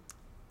have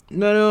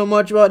no know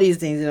much about these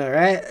things,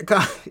 right?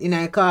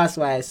 Cost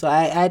wise. So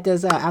I tell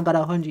her I got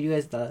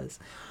 $100.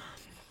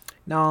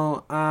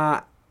 Now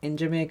in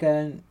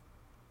Jamaican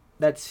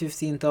that's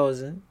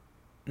 15,000.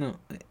 No,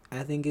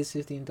 I think it's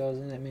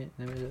 15,000. Let me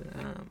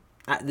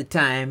at the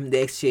time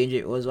the exchange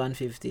rate was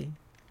 150.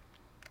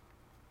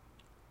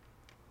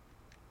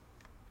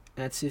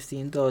 That's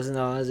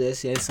 $15,000.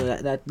 Yes, yes. So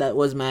that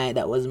was my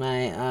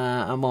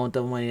amount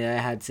of money that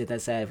I had set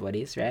aside for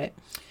this, right?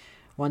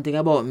 One thing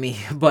about me,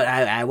 but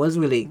I was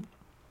willing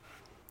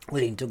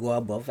to go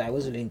above. I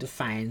was willing to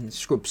find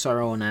scoops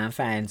around and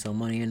find some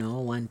money.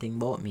 One thing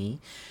about me,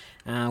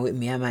 with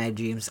me and my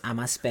dreams,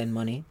 I'ma spend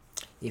money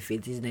if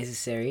it is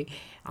necessary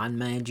on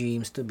my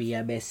dreams to be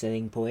a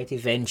best-selling poet.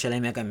 Eventually,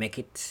 I'm gonna make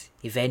it.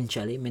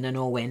 Eventually, I don't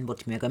know when,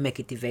 but I'm gonna make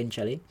it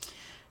eventually.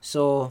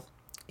 So,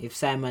 if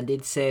Simon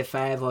did say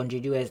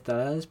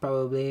 $500,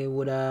 probably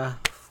woulda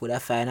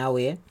find a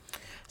way.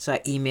 So I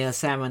emailed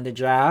Simon the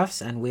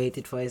drafts and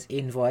waited for his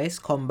invoice.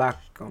 Come back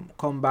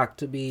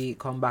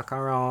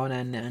around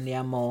and the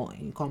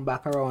amount. Come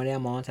back around the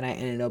amount, and I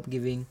ended up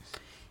giving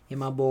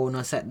him a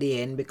bonus at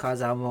the end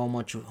because of how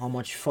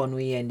much fun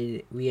we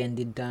ended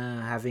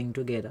having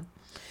together.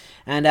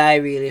 And I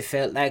really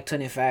felt like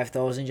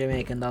 25,000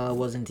 Jamaican dollar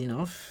wasn't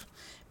enough,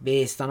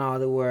 based on all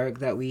the work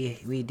that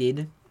we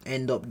did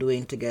end up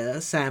doing together,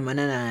 Simon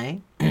and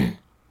I.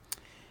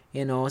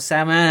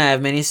 Simon and I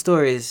have many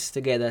stories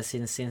together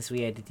since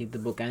we edited the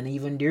book, and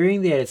even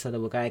during the edits of the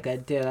book, I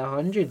could tell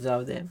hundreds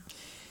of them.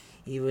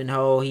 Even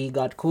how he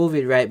got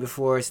COVID right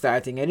before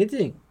starting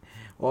editing,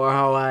 or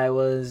how I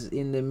was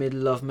in the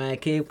middle of my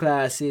CAPE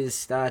classes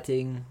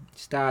starting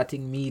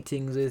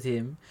meetings with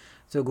him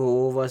to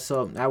go over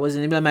some. I was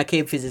in the middle of my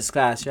CAPE physics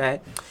class,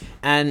 right?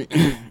 And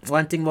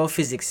one thing about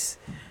physics,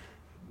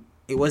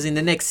 it was in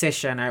the next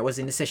session, or it was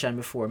in the session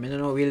before. I don't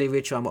know really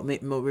which one, but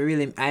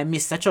I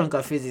missed a chunk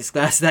of physics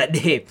class that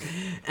day.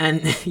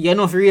 And if you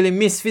really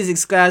miss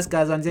physics class,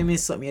 because once you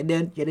miss something, you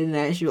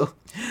didn't show.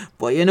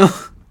 But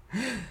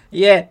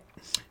yeah,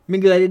 me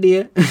glad the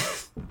day.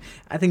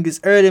 I think it's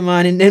early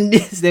morning them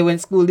days. They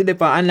went school, did they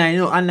online,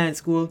 online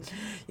school.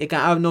 You can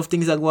have enough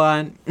things that go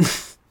on.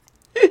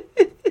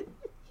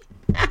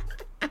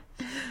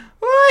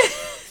 What?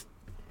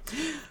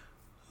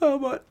 Oh,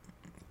 but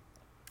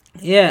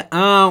yeah,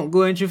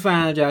 going through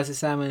final drafts with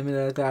Simon in the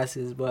middle of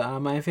classes, but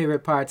my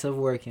favorite parts of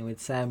working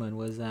with Simon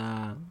was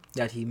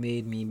that he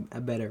made me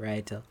a better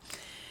writer.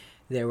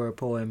 There were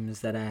poems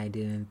that I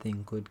didn't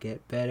think could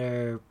get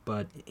better,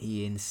 but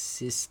he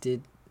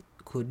insisted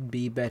could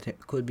be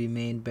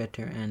made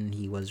better, and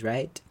he was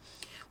right.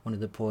 One of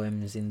the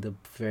poems in the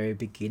very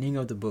beginning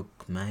of the book,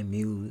 My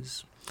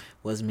Muse,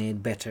 was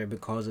made better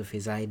because of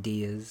his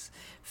ideas,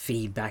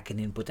 feedback, and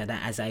input. And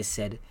as I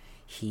said,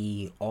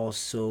 he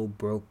also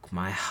broke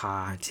my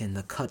heart in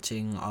the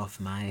cutting of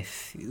a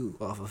few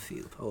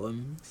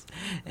poems,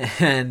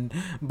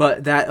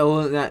 but that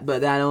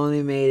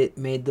only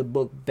made the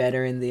book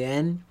better in the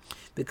end,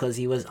 because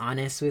he was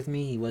honest with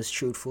me. He was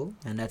truthful,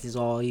 and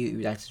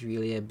that's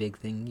really a big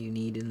thing you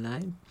need in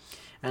life.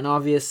 And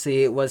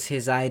obviously, it was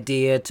his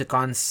idea to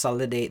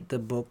consolidate the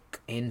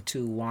book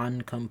into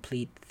one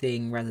complete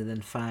thing rather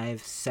than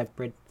 5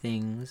 separate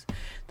things.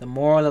 The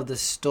moral of the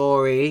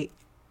story,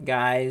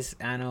 guys,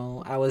 I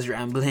know I was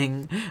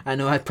rambling. I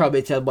know I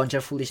probably tell a bunch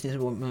of foolishness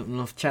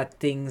of chat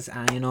things,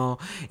 and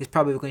it's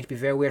probably going to be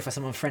very weird for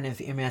some friend and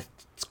hear me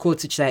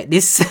quote such like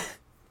this.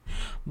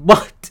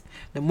 But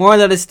the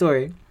moral of the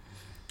story: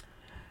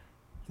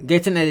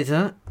 get an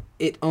editor.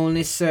 It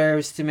only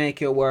serves to make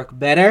your work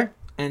better,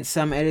 and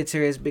some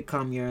editors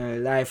become your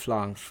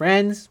lifelong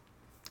friends.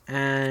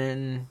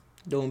 And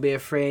don't be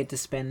afraid to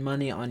spend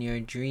money on your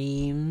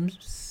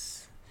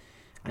dreams.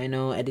 I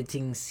know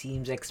editing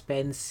seems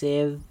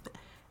expensive,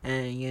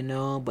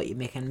 and but you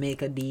can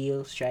make a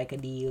deal, strike a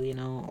deal,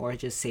 or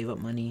just save up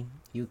money.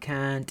 You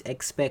can't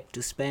expect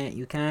to spend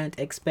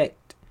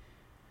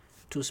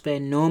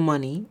no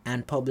money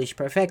and publish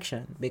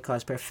perfection,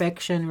 because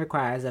perfection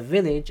requires a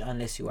village,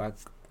 unless you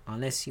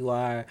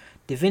are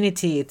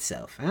divinity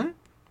itself.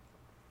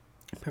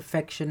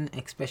 Perfection,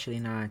 especially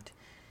in art,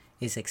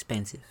 is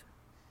expensive.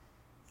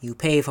 You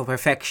pay for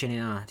perfection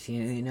in art.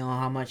 You know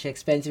how much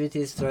expensive it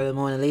is for the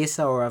Mona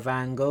Lisa or a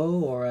Van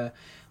Gogh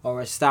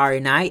or a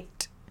Starry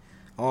Night,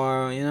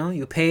 or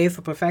you pay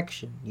for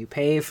perfection. You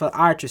pay for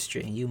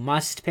artistry. You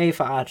must pay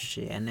for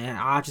artistry, and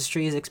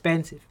artistry is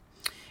expensive.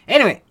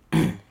 Anyway,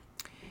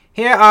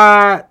 here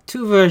are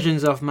 2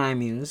 versions of My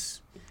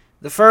Muse.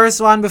 The first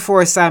one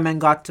before Simon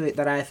got to it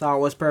that I thought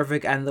was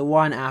perfect, and the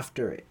one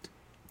after it.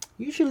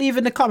 You should leave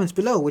in the comments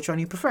below which one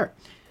you prefer.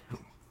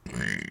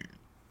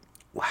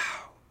 Wow.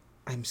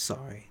 I'm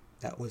sorry.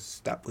 That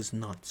was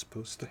not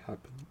supposed to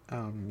happen.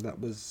 That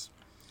was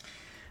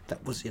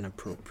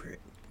inappropriate.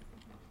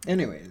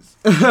 Anyways,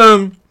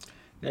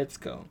 let's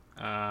go.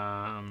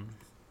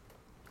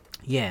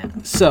 Yeah.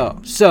 So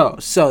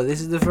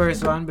this is the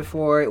first one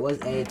before it was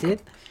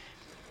edited.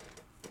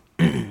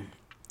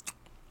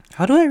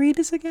 How do I read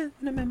this again?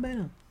 I don't remember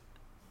now.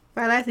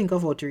 Well, I think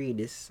of how to read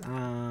this.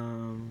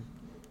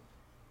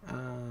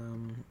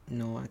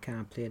 No, I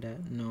can't play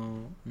that.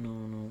 No.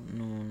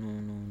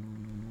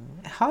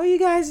 How are you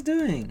guys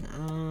doing?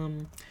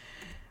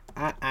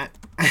 I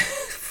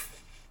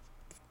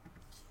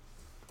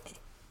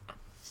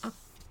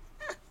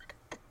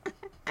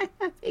I'm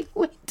having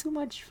way too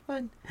much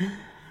fun.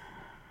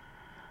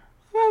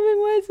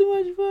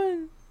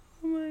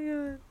 Oh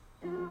my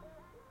god.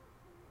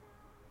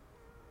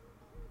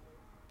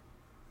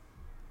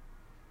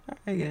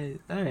 Okay,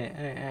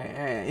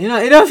 alright.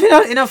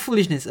 Enough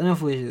foolishness.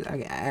 Okay,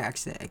 I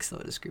actually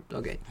explode the script.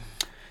 Okay,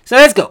 so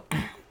let's go.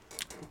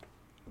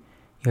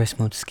 Your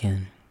smooth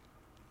skin,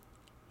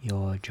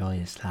 your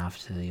joyous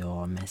laughter,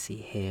 your messy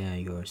hair,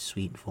 your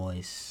sweet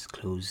voice,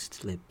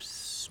 closed lips,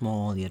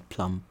 small yet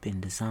plump in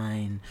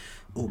design,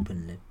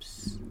 open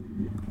lips.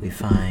 We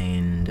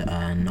find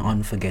an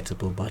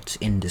unforgettable but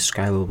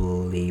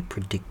indescribably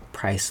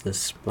priceless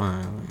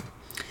smile.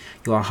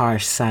 Your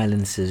harsh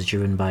silences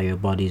driven by your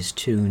body's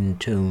tuned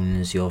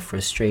tones, your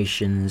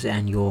frustrations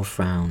and your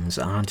frowns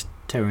aren't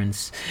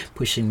deterrents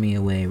pushing me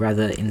away,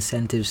 rather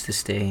incentives to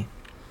stay.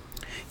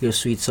 Your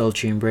sweet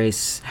sultry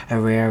embrace, a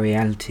rare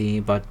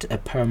reality, but a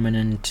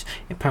permanent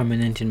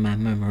in my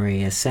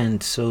memory, a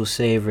scent so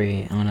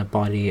savory on a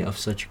body of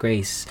such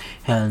grace,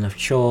 Helen of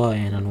Troy,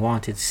 an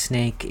unwanted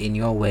snake in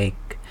your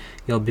wake.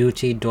 Your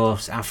beauty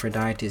dwarfs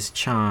Aphrodite's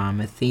charm.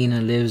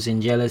 Athena lives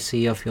in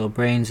jealousy of your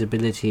brain's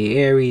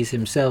ability. Ares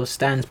himself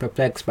stands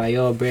perplexed by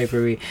your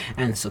bravery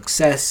and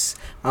success.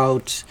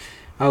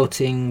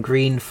 Outing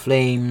green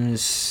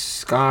flames,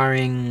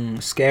 scaring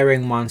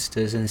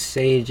monsters and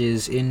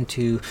sages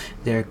into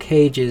their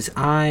cages.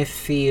 I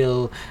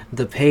feel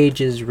the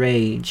pages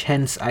rage,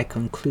 hence I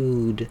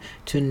conclude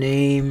to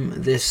name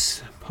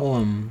this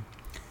poem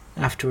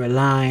after a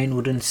line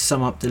wouldn't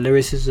sum up the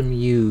lyricism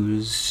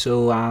used,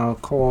 so I'll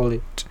call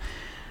it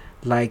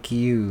like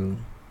you.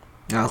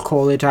 I'll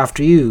call it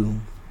after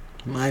you,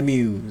 my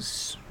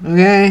muse.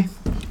 Okay?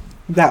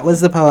 That was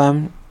the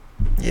poem.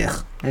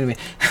 Yeah. Anyway,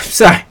 I'm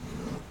sorry.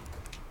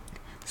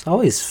 It's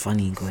always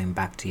funny going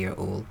back to your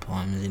old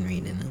poems and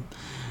reading them.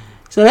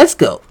 So let's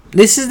go.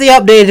 This is the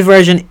updated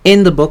version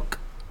in the book.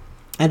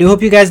 I do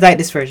hope you guys like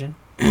this version.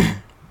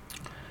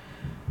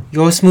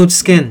 Your smooth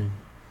skin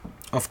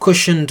of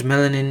cushioned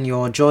melanin,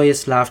 your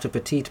joyous laughter,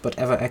 petite but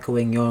ever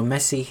echoing, your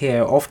messy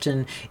hair,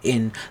 often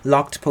in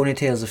locked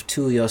ponytails of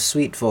two, your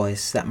sweet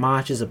voice that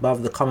marches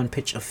above the common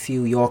pitch of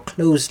few, your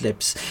closed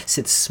lips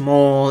sit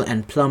small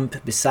and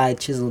plump beside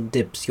chiseled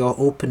dips, your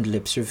opened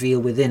lips reveal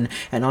within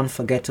an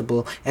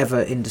unforgettable,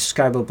 ever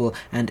indescribable,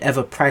 and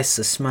ever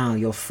priceless smile,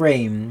 your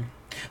frame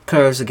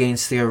curves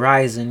against the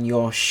horizon,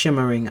 your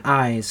shimmering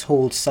eyes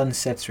hold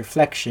sunset's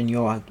reflection,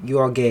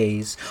 your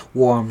gaze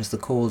warms the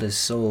coldest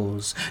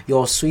souls,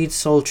 your sweet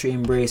sultry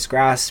embrace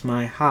grasps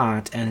my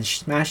heart and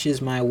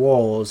smashes my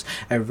walls,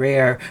 a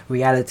rare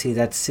reality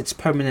that sits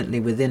permanently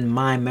within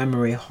my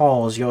memory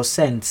halls, your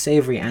scent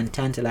savory and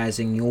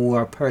tantalizing,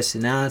 your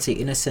personality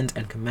innocent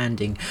and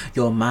commanding,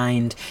 your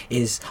mind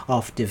is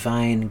of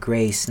divine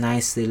grace,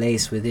 nicely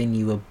laced within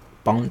you, a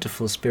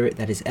bountiful spirit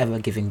that is ever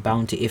giving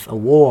bounty. If a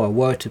war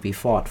were to be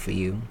fought for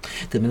you,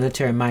 the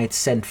military might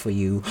sent for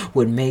you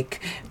would make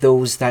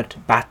those that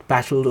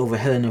battled over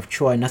Helen of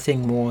Troy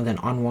nothing more than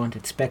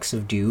unwanted specks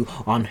of dew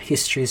on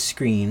history's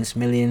screens,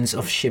 millions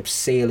of ships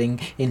sailing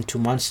into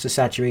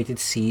monster-saturated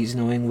seas,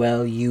 knowing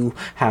well you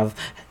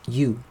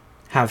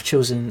have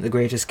chosen the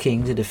greatest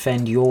king to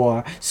defend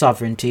your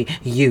sovereignty,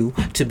 you,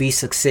 to be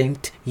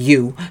succinct,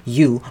 you,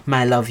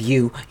 my love,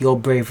 you, your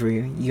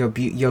bravery, your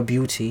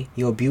beauty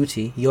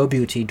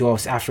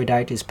dwarfs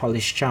Aphrodite's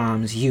polished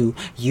charms, you,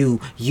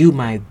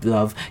 my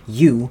love,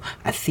 you,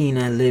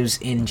 Athena lives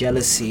in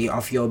jealousy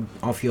of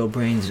your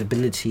brain's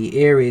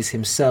ability, Ares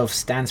himself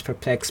stands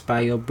perplexed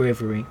by your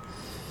bravery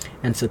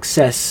and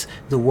success,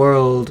 the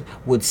world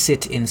would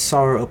sit in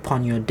sorrow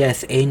upon your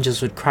death,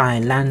 angels would cry,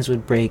 lands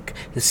would break,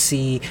 the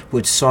sea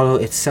would swallow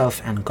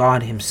itself, and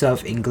God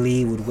himself in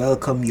glee would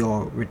welcome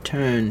your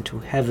return to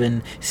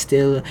heaven.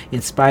 Still,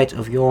 in spite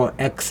of your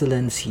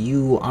excellence,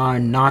 you are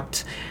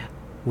not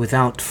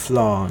without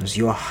flaws,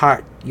 your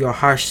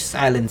harsh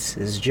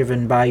silences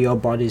driven by your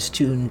body's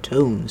tuned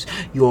tones,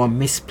 your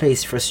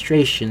misplaced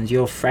frustrations,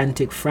 your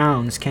frantic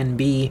frowns can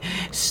be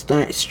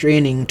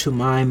straining to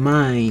my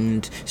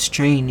mind,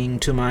 straining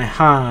to my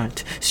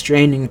heart,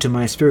 straining to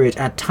my spirit.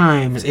 At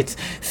times it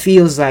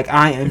feels like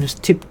I am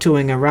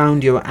tiptoeing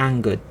around your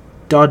anger,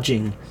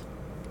 dodging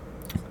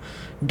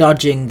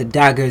the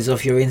daggers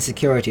of your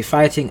insecurity,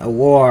 fighting a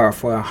war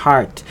for a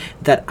heart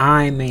that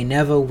I may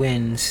never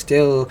win.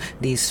 Still,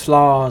 these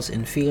flaws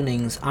and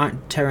feelings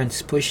aren't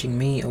deterrents pushing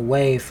me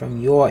away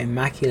from your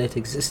immaculate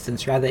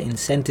existence, rather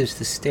incentives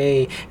to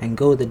stay and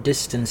go the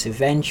distance.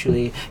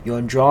 Eventually,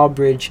 your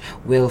drawbridge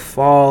will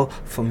fall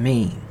for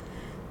me.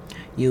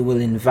 You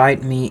will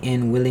invite me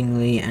in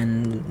willingly,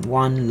 and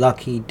one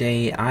lucky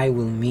day I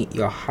will meet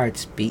your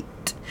heart's beat.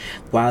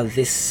 While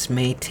this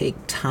may take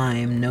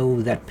time,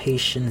 know that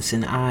patience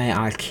and I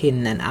are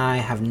kin, and I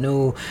have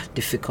no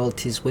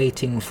difficulties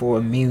waiting for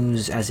a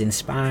muse as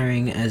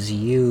inspiring as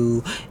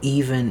you,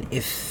 even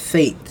if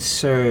fate,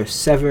 sir,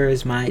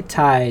 severs my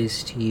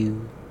ties to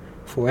you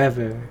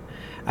forever.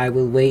 I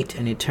will wait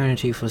an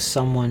eternity for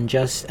someone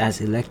just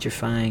as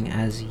electrifying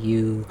as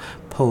you.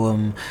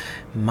 Poem,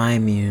 my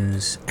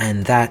muse.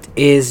 And that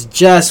is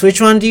just.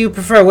 Which one do you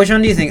prefer? Which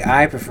one do you think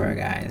I prefer,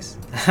 guys?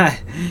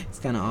 It's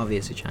kind of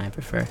obvious which one I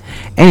prefer.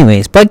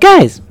 Anyways, but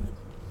guys,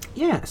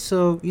 yeah,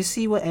 so you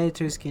see what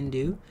editors can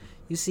do.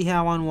 You see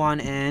how on one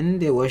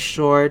end it was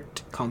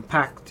short,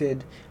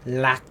 compacted,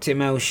 lacked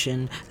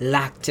emotion,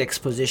 lacked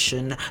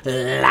exposition,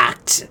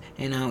 lacked,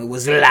 it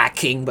was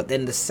lacking. But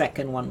then the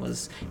second one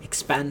was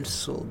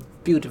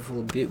expansive,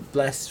 beautiful,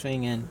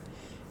 blessing, and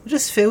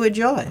just filled with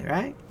joy,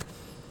 right?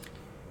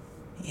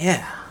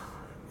 Yeah.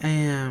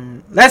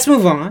 Let's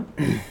move on.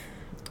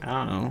 I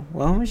don't know.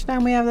 Well, how much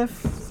time we have left?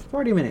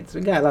 40 minutes.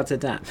 We got lots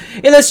of time.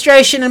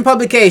 Illustration and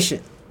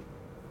publication.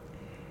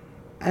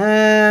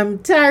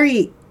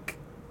 Tariq.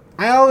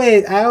 I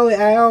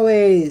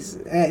always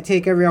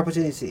take every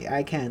opportunity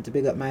I can to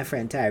big up my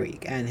friend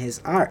Tariq and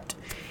his art.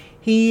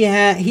 He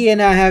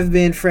and I have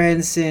been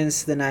friends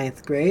since the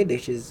 9th grade,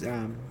 which is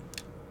 7th,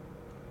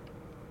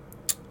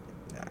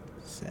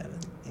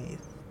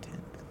 8th,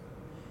 10th.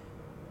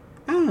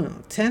 I don't know,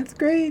 10th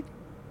grade,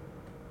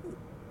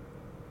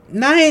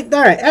 9th.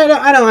 All right,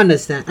 I don't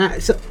understand. All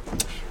right, so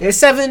there's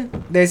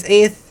 7, there's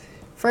 8th.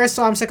 First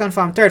form, second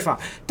form, third form.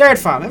 Third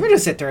form. Let me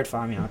just say third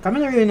form, I don't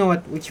really know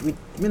which I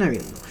don't really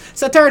know.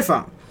 So third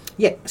form.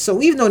 Yeah, so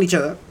we've known each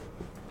other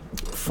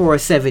for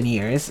 7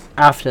 years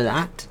after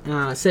that.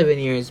 7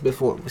 years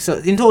before. So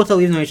in total,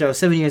 we've known each other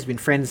 7 years, been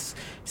friends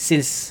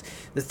since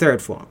the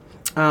third form.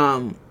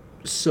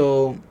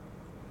 So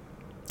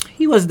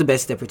he was the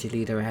best deputy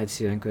leader I had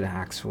seen and could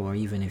have asked for,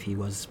 even if he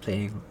was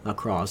playing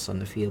lacrosse on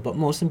the field. But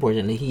most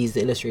importantly, he's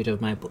the illustrator of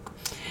my book.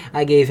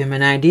 I gave him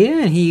an idea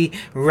and he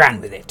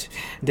ran with it,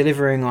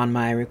 delivering on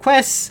my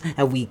requests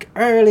a week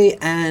early,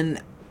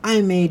 and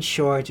I made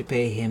sure to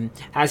pay him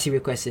as he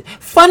requested.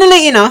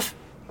 Funnily enough,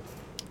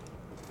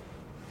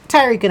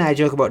 Tariq and I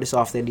joke about this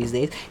often these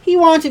days. He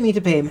wanted me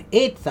to pay him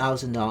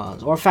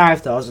 $8,000 or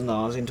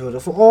 $5,000 in total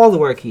for all the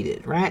work he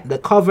did, right? The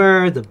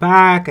cover, the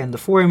back, and the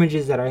 4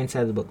 images that are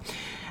inside the book.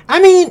 I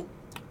mean,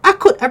 I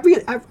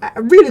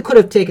really could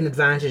have taken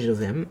advantage of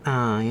him,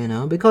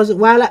 because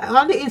while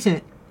on the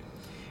internet,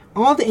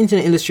 all the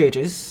internet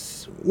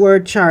illustrators were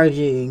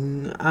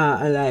charging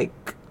like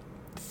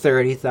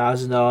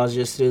 $30,000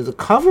 just to do the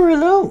cover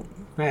alone,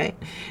 right?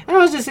 And I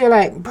was just there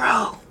like,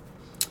 bro,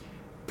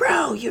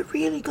 you're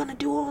really gonna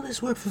do all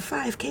this work for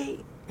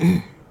 $5K?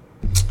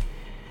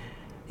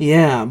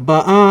 Yeah,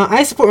 but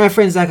I support my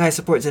friends like I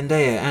support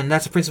Zendaya, and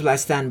that's a principle I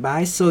stand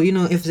by. So,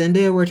 if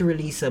Zendaya were to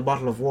release a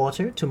bottle of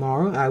water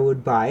tomorrow, I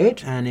would buy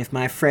it. And if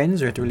my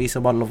friends were to release a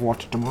bottle of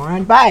water tomorrow,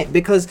 I'd buy it,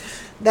 because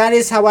that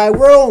is how I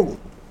roll.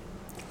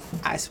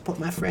 I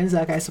support my friends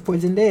like I support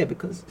Zendaya,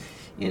 because,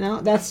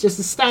 that's just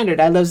the standard.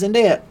 I love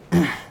Zendaya.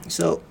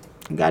 So,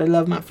 I gotta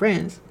love my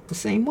friends the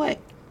same way.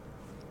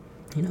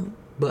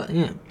 But,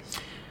 yeah.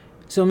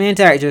 So, me and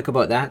Tariq joke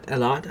about that a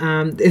lot.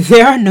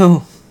 There are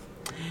no...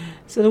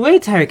 So the way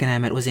Tariq and I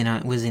met was in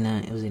a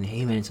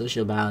human and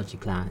social biology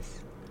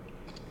class.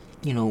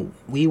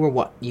 We were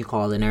what you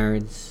call the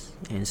nerds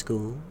in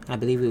school. I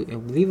believe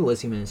it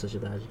was human and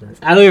social biology class.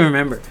 I don't even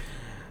remember.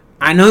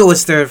 I know it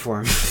was third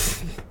form.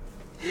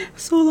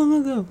 So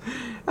long ago.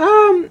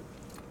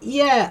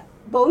 Yeah,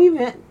 but we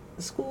met.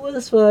 School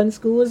was fun.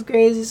 School was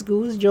crazy. School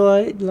was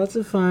joy. Lots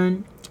of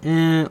fun.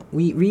 And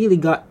we really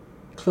got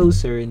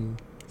closer in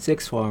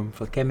sixth form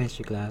for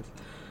chemistry class,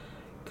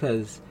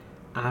 because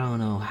I don't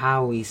know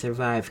how we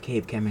survived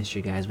Cape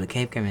Chemistry, guys, but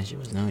Cape Chemistry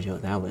was no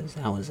joke. That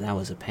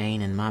was a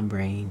pain in my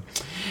brain.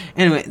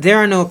 Anyway, there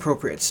are no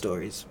appropriate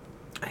stories.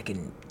 I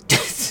can,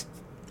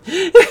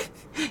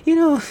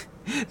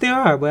 there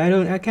are,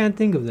 but I can't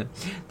think of them.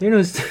 There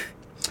are no.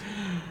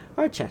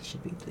 Our chat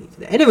should be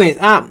pleased. Anyways,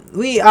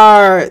 we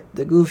are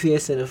the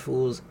goofiest set of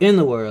fools in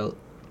the world.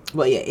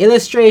 But yeah,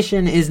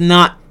 illustration is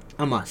not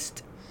a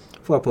must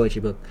for a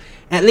poetry book,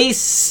 at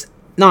least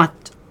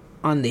not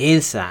on the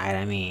inside.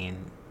 I mean,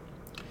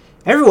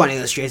 everyone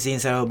illustrates the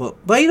inside of a book,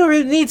 but you don't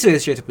really need to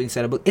illustrate the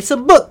inside of a book. It's a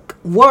book.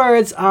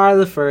 Words are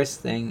the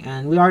first thing,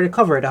 and we already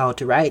covered how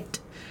to write,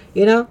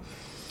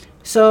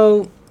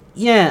 So,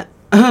 yeah,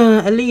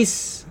 at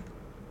least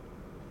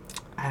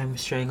I'm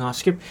straying off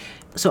script.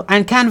 So,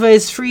 and Canva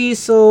is free,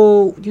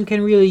 so you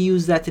can really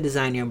use that to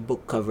design your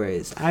book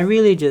covers. I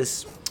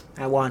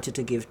wanted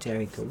to give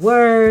Tariq a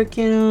work,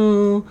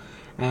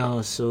 I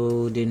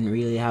also didn't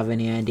really have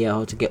any idea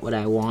how to get what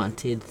I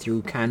wanted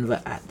through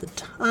Canva at the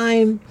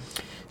time.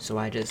 So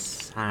I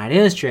just hired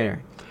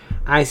Illustrator.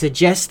 I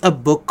suggest a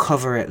book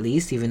cover at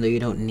least, even though you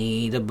don't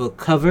need a book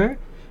cover.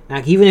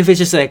 Like, even if it's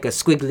just like a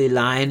squiggly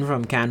line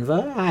from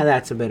Canva,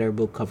 that's a better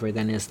book cover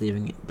than just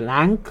leaving it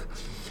blank.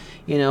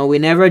 We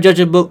never judge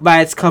a book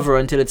by its cover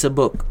until it's a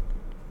book.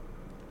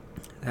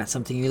 That's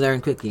something you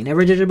learn quickly. You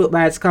never judge a book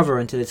by its cover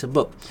until it's a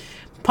book.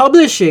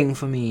 Publishing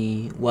for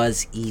me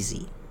was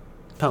easy.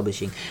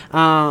 Publishing.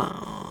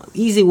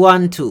 Easy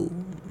 1, 2,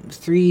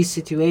 3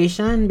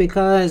 situation,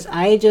 because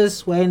I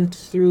just went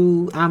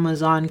through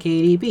Amazon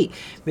KDP,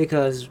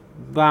 because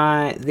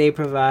they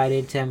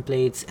provided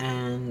templates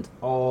and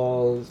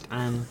all.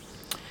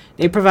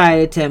 They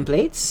provided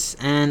templates,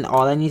 and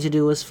all I need to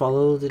do was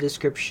follow the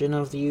description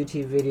of the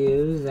YouTube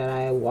videos that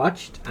I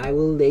watched. I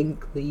will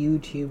link the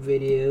YouTube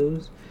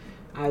videos.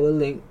 I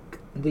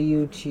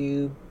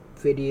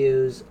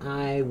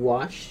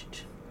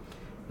watched.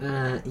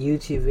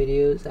 YouTube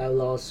videos. I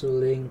will also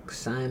link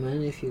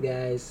Simon if you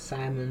guys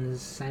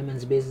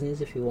Simon's business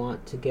if you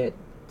want to get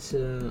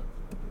to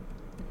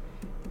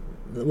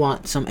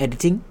want some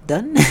editing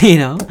done,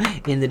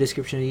 in the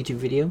description of the YouTube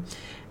video,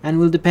 and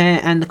will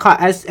depend. And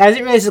as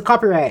it relates to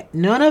copyright,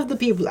 none of the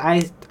people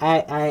I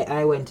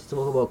went to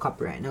talk about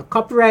copyright. Now,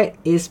 copyright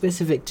is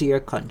specific to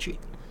your country,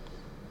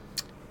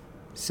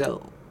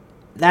 so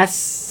that's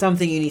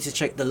something you need to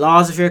check the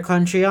laws of your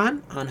country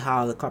on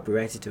how the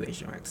copyright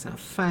situation works. Now,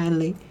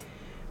 finally,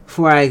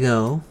 before I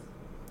go,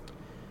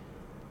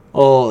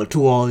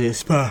 to all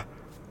this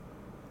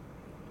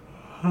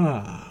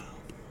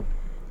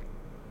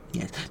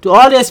yes, to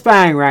all the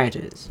aspiring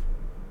writers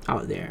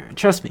out there,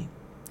 trust me,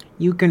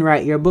 you can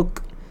write your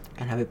book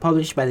and have it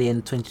published by the end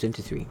of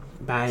 2023.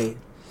 By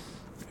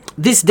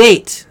this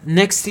date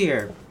next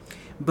year,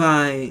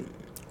 by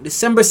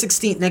December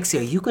 16th next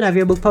year, you could have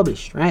your book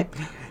published, right?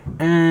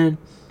 And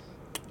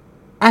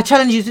I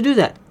challenge you to do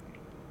that.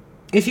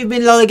 If you've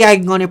been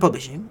lollygagging on your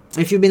publishing,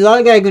 if you've been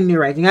lollygagging on your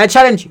writing, I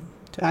challenge you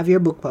to have your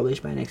book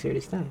published by next year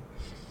this time.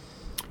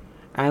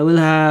 I will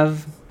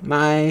have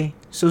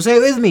so say it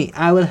with me,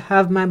 I will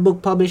have my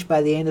book published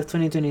by the end of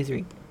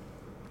 2023.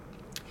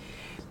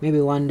 Maybe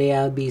one day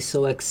I'll be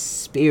so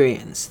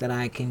experienced that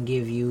I can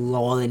give you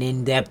all an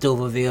in-depth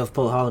overview of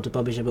how to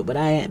publish a book. But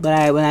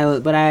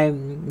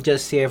I'm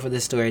just here for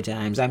the story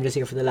times. I'm just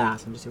here for the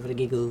laughs. I'm just here for the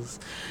giggles.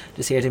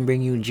 Just here to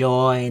bring you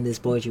joy in this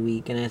poetry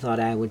week. And I thought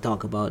I would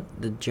talk about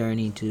the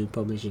journey to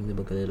publishing the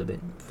book a little bit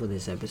for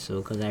this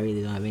episode, because I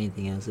really don't have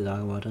anything else to talk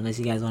about, unless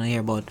you guys want to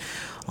hear about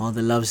all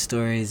the love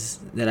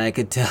stories that I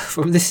could tell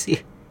from this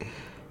year.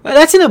 Well,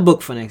 that's in a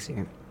book for next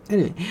year.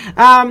 Anyway,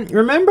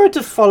 remember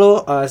to follow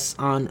us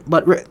on,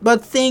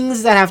 but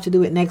things that have to do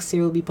with next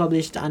year will be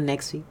published on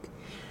next week,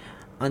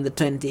 on the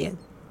 20th.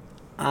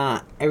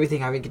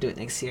 Everything having to do with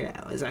next year.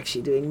 I was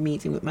actually doing a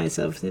meeting with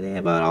myself today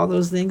about all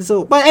those things.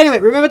 So, but anyway,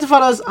 remember to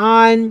follow us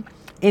on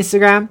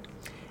Instagram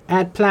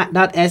at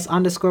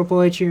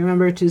plat.s_poetry.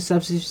 Remember to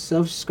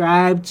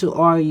subscribe to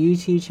our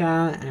YouTube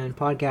channel and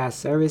podcast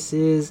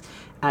services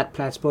at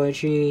Plat's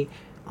Poetry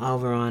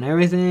over on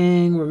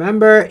everything.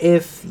 Remember,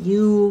 if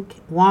you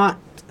want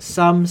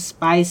some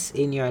spice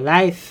in your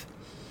life,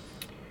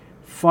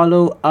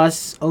 follow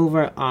us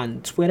over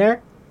on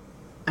Twitter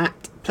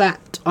at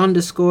plat_13.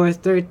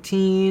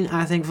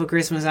 I think for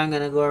Christmas I'm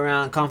gonna go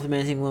around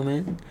complimenting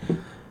women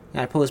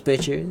that post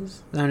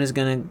pictures. I'm just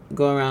gonna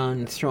go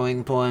around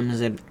throwing poems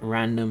at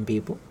random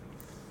people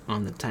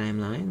on the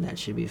timeline. That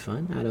should be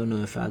fun. I don't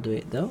know if I'll do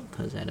it though,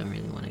 because I don't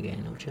really want to get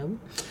in no trouble.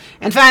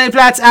 And finally,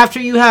 Plats, after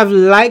you have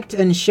liked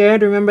and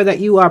shared, remember that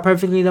you are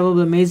perfectly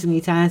lovable, amazingly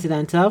talented,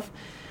 and tough.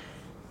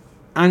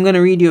 I'm going to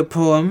read you a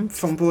poem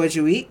from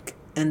Poetry Week,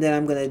 and then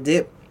I'm going to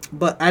dip.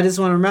 But I just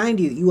want to remind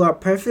you, you are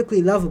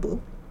perfectly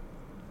lovable.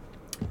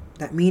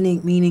 That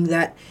meaning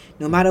that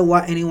no matter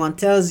what anyone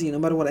tells you, no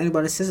matter what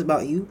anybody says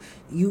about you,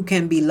 you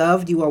can be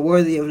loved. You are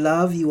worthy of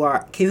love. You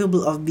are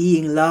capable of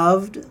being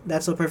loved.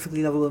 That's what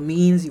perfectly lovable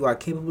means. You are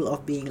capable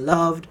of being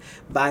loved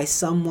by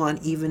someone,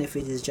 even if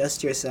it is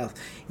just yourself.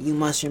 You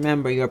must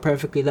remember you're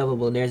perfectly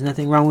lovable. There's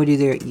nothing wrong with you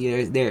there.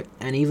 You're there.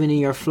 And even in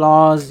your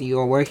flaws, you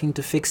are working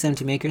to fix them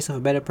to make yourself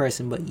a better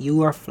person. But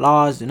your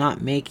flaws do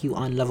not make you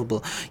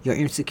unlovable. Your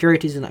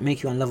insecurities do not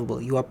make you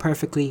unlovable. You are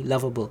perfectly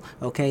lovable.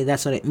 Okay,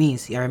 that's what it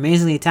means. You're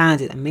amazingly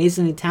talented.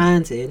 Amazingly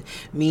talented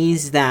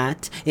means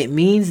that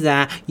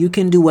you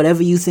can do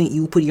whatever you think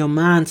you put your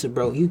mind to,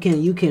 bro. You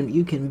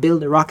can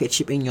build a rocket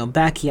ship in your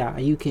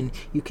backyard. You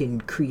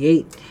can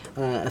create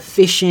a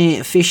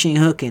fishing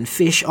hook and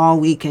fish all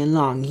weekend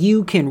long.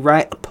 You can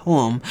write a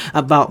poem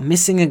about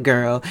missing a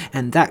girl,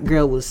 and that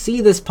girl will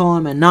see this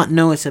poem and not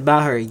know it's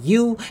about her.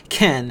 You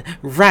can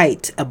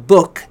write a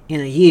book in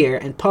a year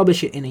and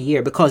publish it in a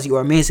year because you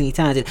are amazingly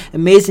talented.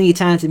 Amazingly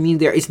talented means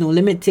there is no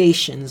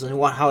limitations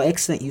on how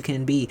excellent you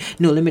can be.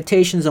 No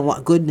limitations on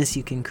what goodness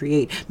you can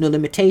create. No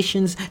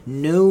limitations,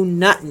 no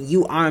nothing.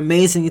 You are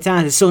amazingly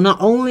talented. So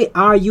not only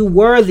are you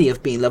worthy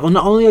of being loved, or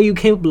not only are you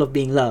capable of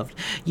being loved,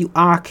 you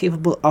are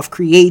capable of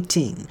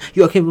creating.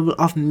 You are capable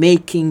of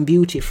making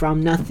beauty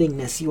from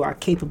nothingness. You are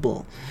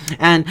capable.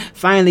 And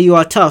finally, you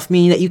are tough,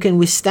 meaning that you can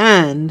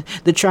withstand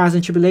the trials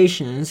and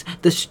tribulations,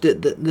 the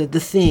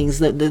things,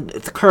 the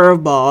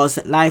curveballs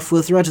that life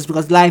will throw at us,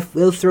 because life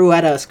will throw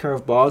at us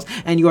curveballs,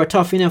 and you are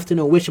tough enough to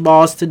know which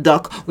balls to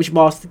duck, which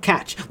balls to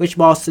catch, which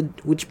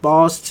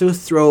balls to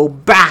throw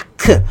back.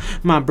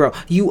 My bro,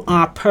 you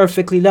are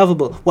perfectly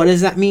lovable. What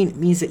does that mean? It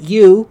means that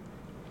you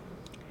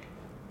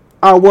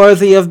are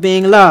worthy of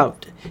being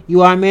loved.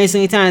 You are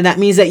amazingly talented. That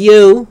means that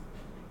you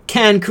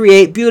can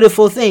create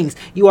beautiful things.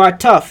 You are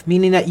tough,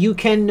 meaning that you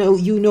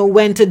know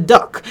when to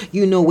duck,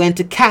 you know when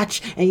to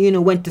catch, and you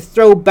know when to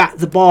throw back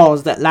the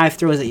balls that life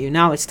throws at you.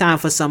 Now it's time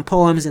for some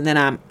poems, and then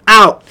I'm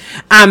out.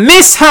 I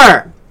miss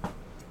her.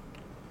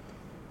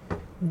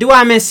 Do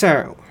I miss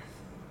her?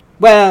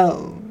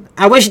 Well,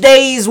 I wish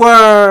days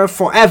were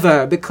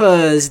forever,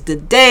 because the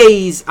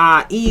days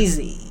are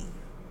easy.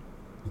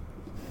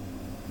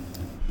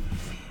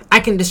 I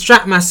can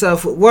distract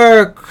myself with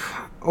work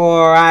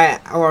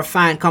or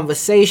find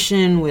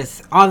conversation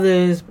with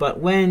others, but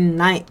when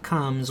night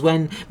comes,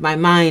 when my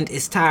mind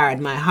is tired,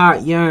 my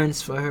heart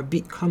yearns for her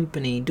beat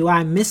company. Do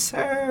I miss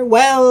her?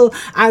 Well,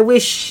 I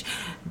wish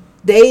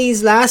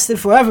days lasted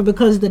forever,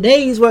 because the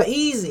days were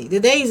easy. The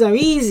days are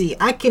easy.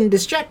 I can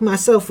distract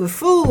myself with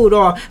food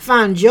or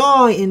find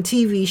joy in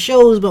TV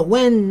shows, but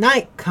when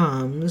night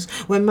comes,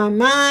 when my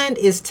mind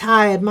is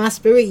tired, my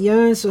spirit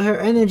yearns for her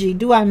energy.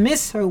 Do I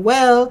miss her?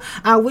 Well,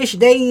 I wish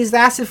days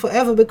lasted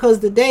forever,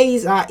 because the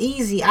days are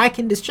easy. I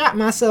can distract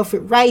myself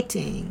with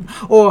writing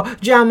or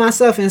drown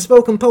myself in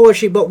spoken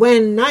poetry, but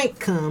when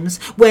night comes,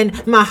 when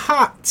my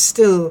heart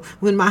stills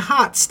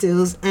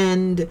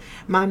and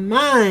my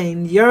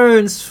mind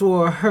yearns for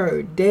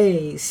her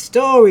day's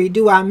story.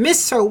 Do I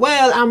miss her?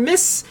 Well,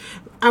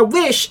 I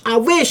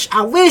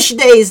wish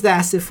days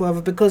lasted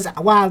forever, because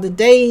while the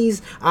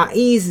days are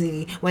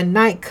easy, when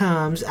night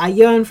comes, I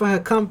yearn for her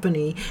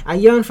company, I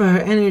yearn for her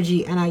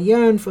energy, and I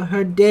yearn for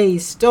her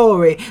day's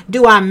story.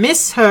 Do I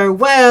miss her?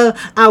 Well,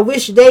 I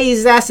wish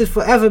days lasted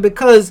forever,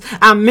 because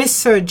I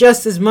miss her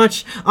just as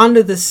much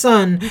under the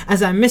sun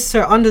as I miss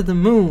her under the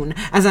moon,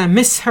 as I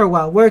miss her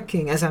while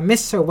working, as I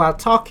miss her while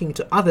talking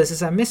to others,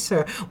 as I miss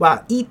her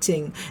while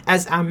eating,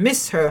 as I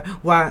miss her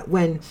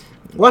when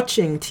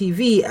watching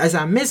TV, as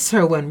I miss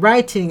her when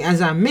writing, as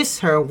I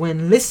miss her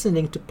when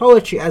listening to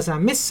poetry, as I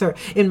miss her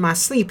in my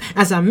sleep,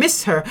 as I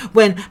miss her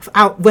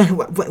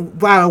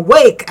while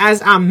awake,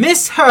 as I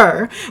miss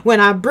her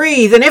when I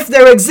breathe. And if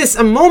there exists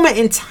a moment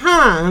in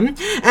time,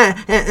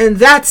 and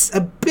that's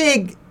a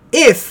big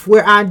if,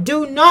 where I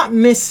do not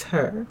miss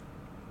her,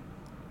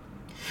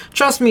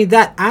 trust me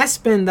that I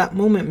spend that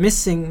moment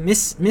missing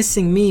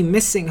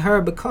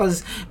her,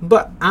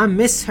 but I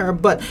miss her.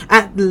 But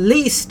at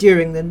least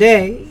during the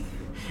day,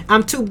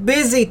 I'm too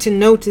busy to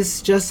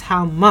notice just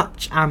how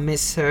much I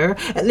miss her.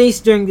 At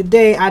least during the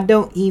day, I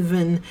don't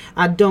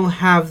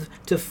have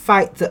to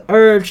fight the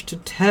urge to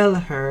tell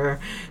her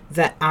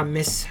that I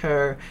miss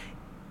her.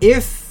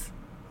 If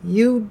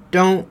you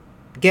don't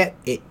get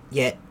it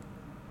yet,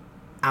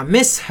 I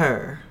miss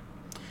her.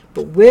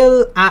 But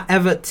will I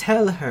ever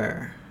tell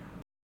her?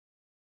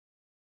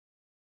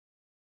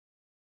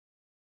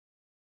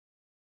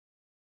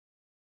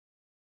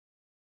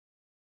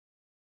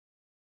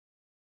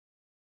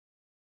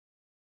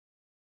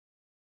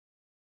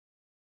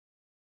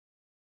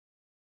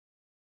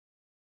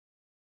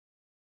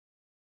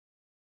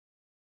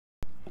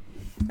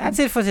 That's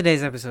it for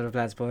today's episode of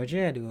Platts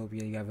Poetry. I do hope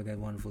you have a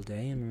good, wonderful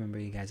day. And remember,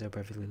 you guys are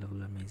perfectly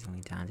lovely,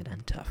 amazingly talented,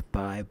 and tough.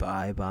 Bye,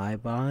 bye, bye,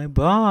 bye,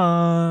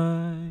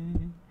 bye.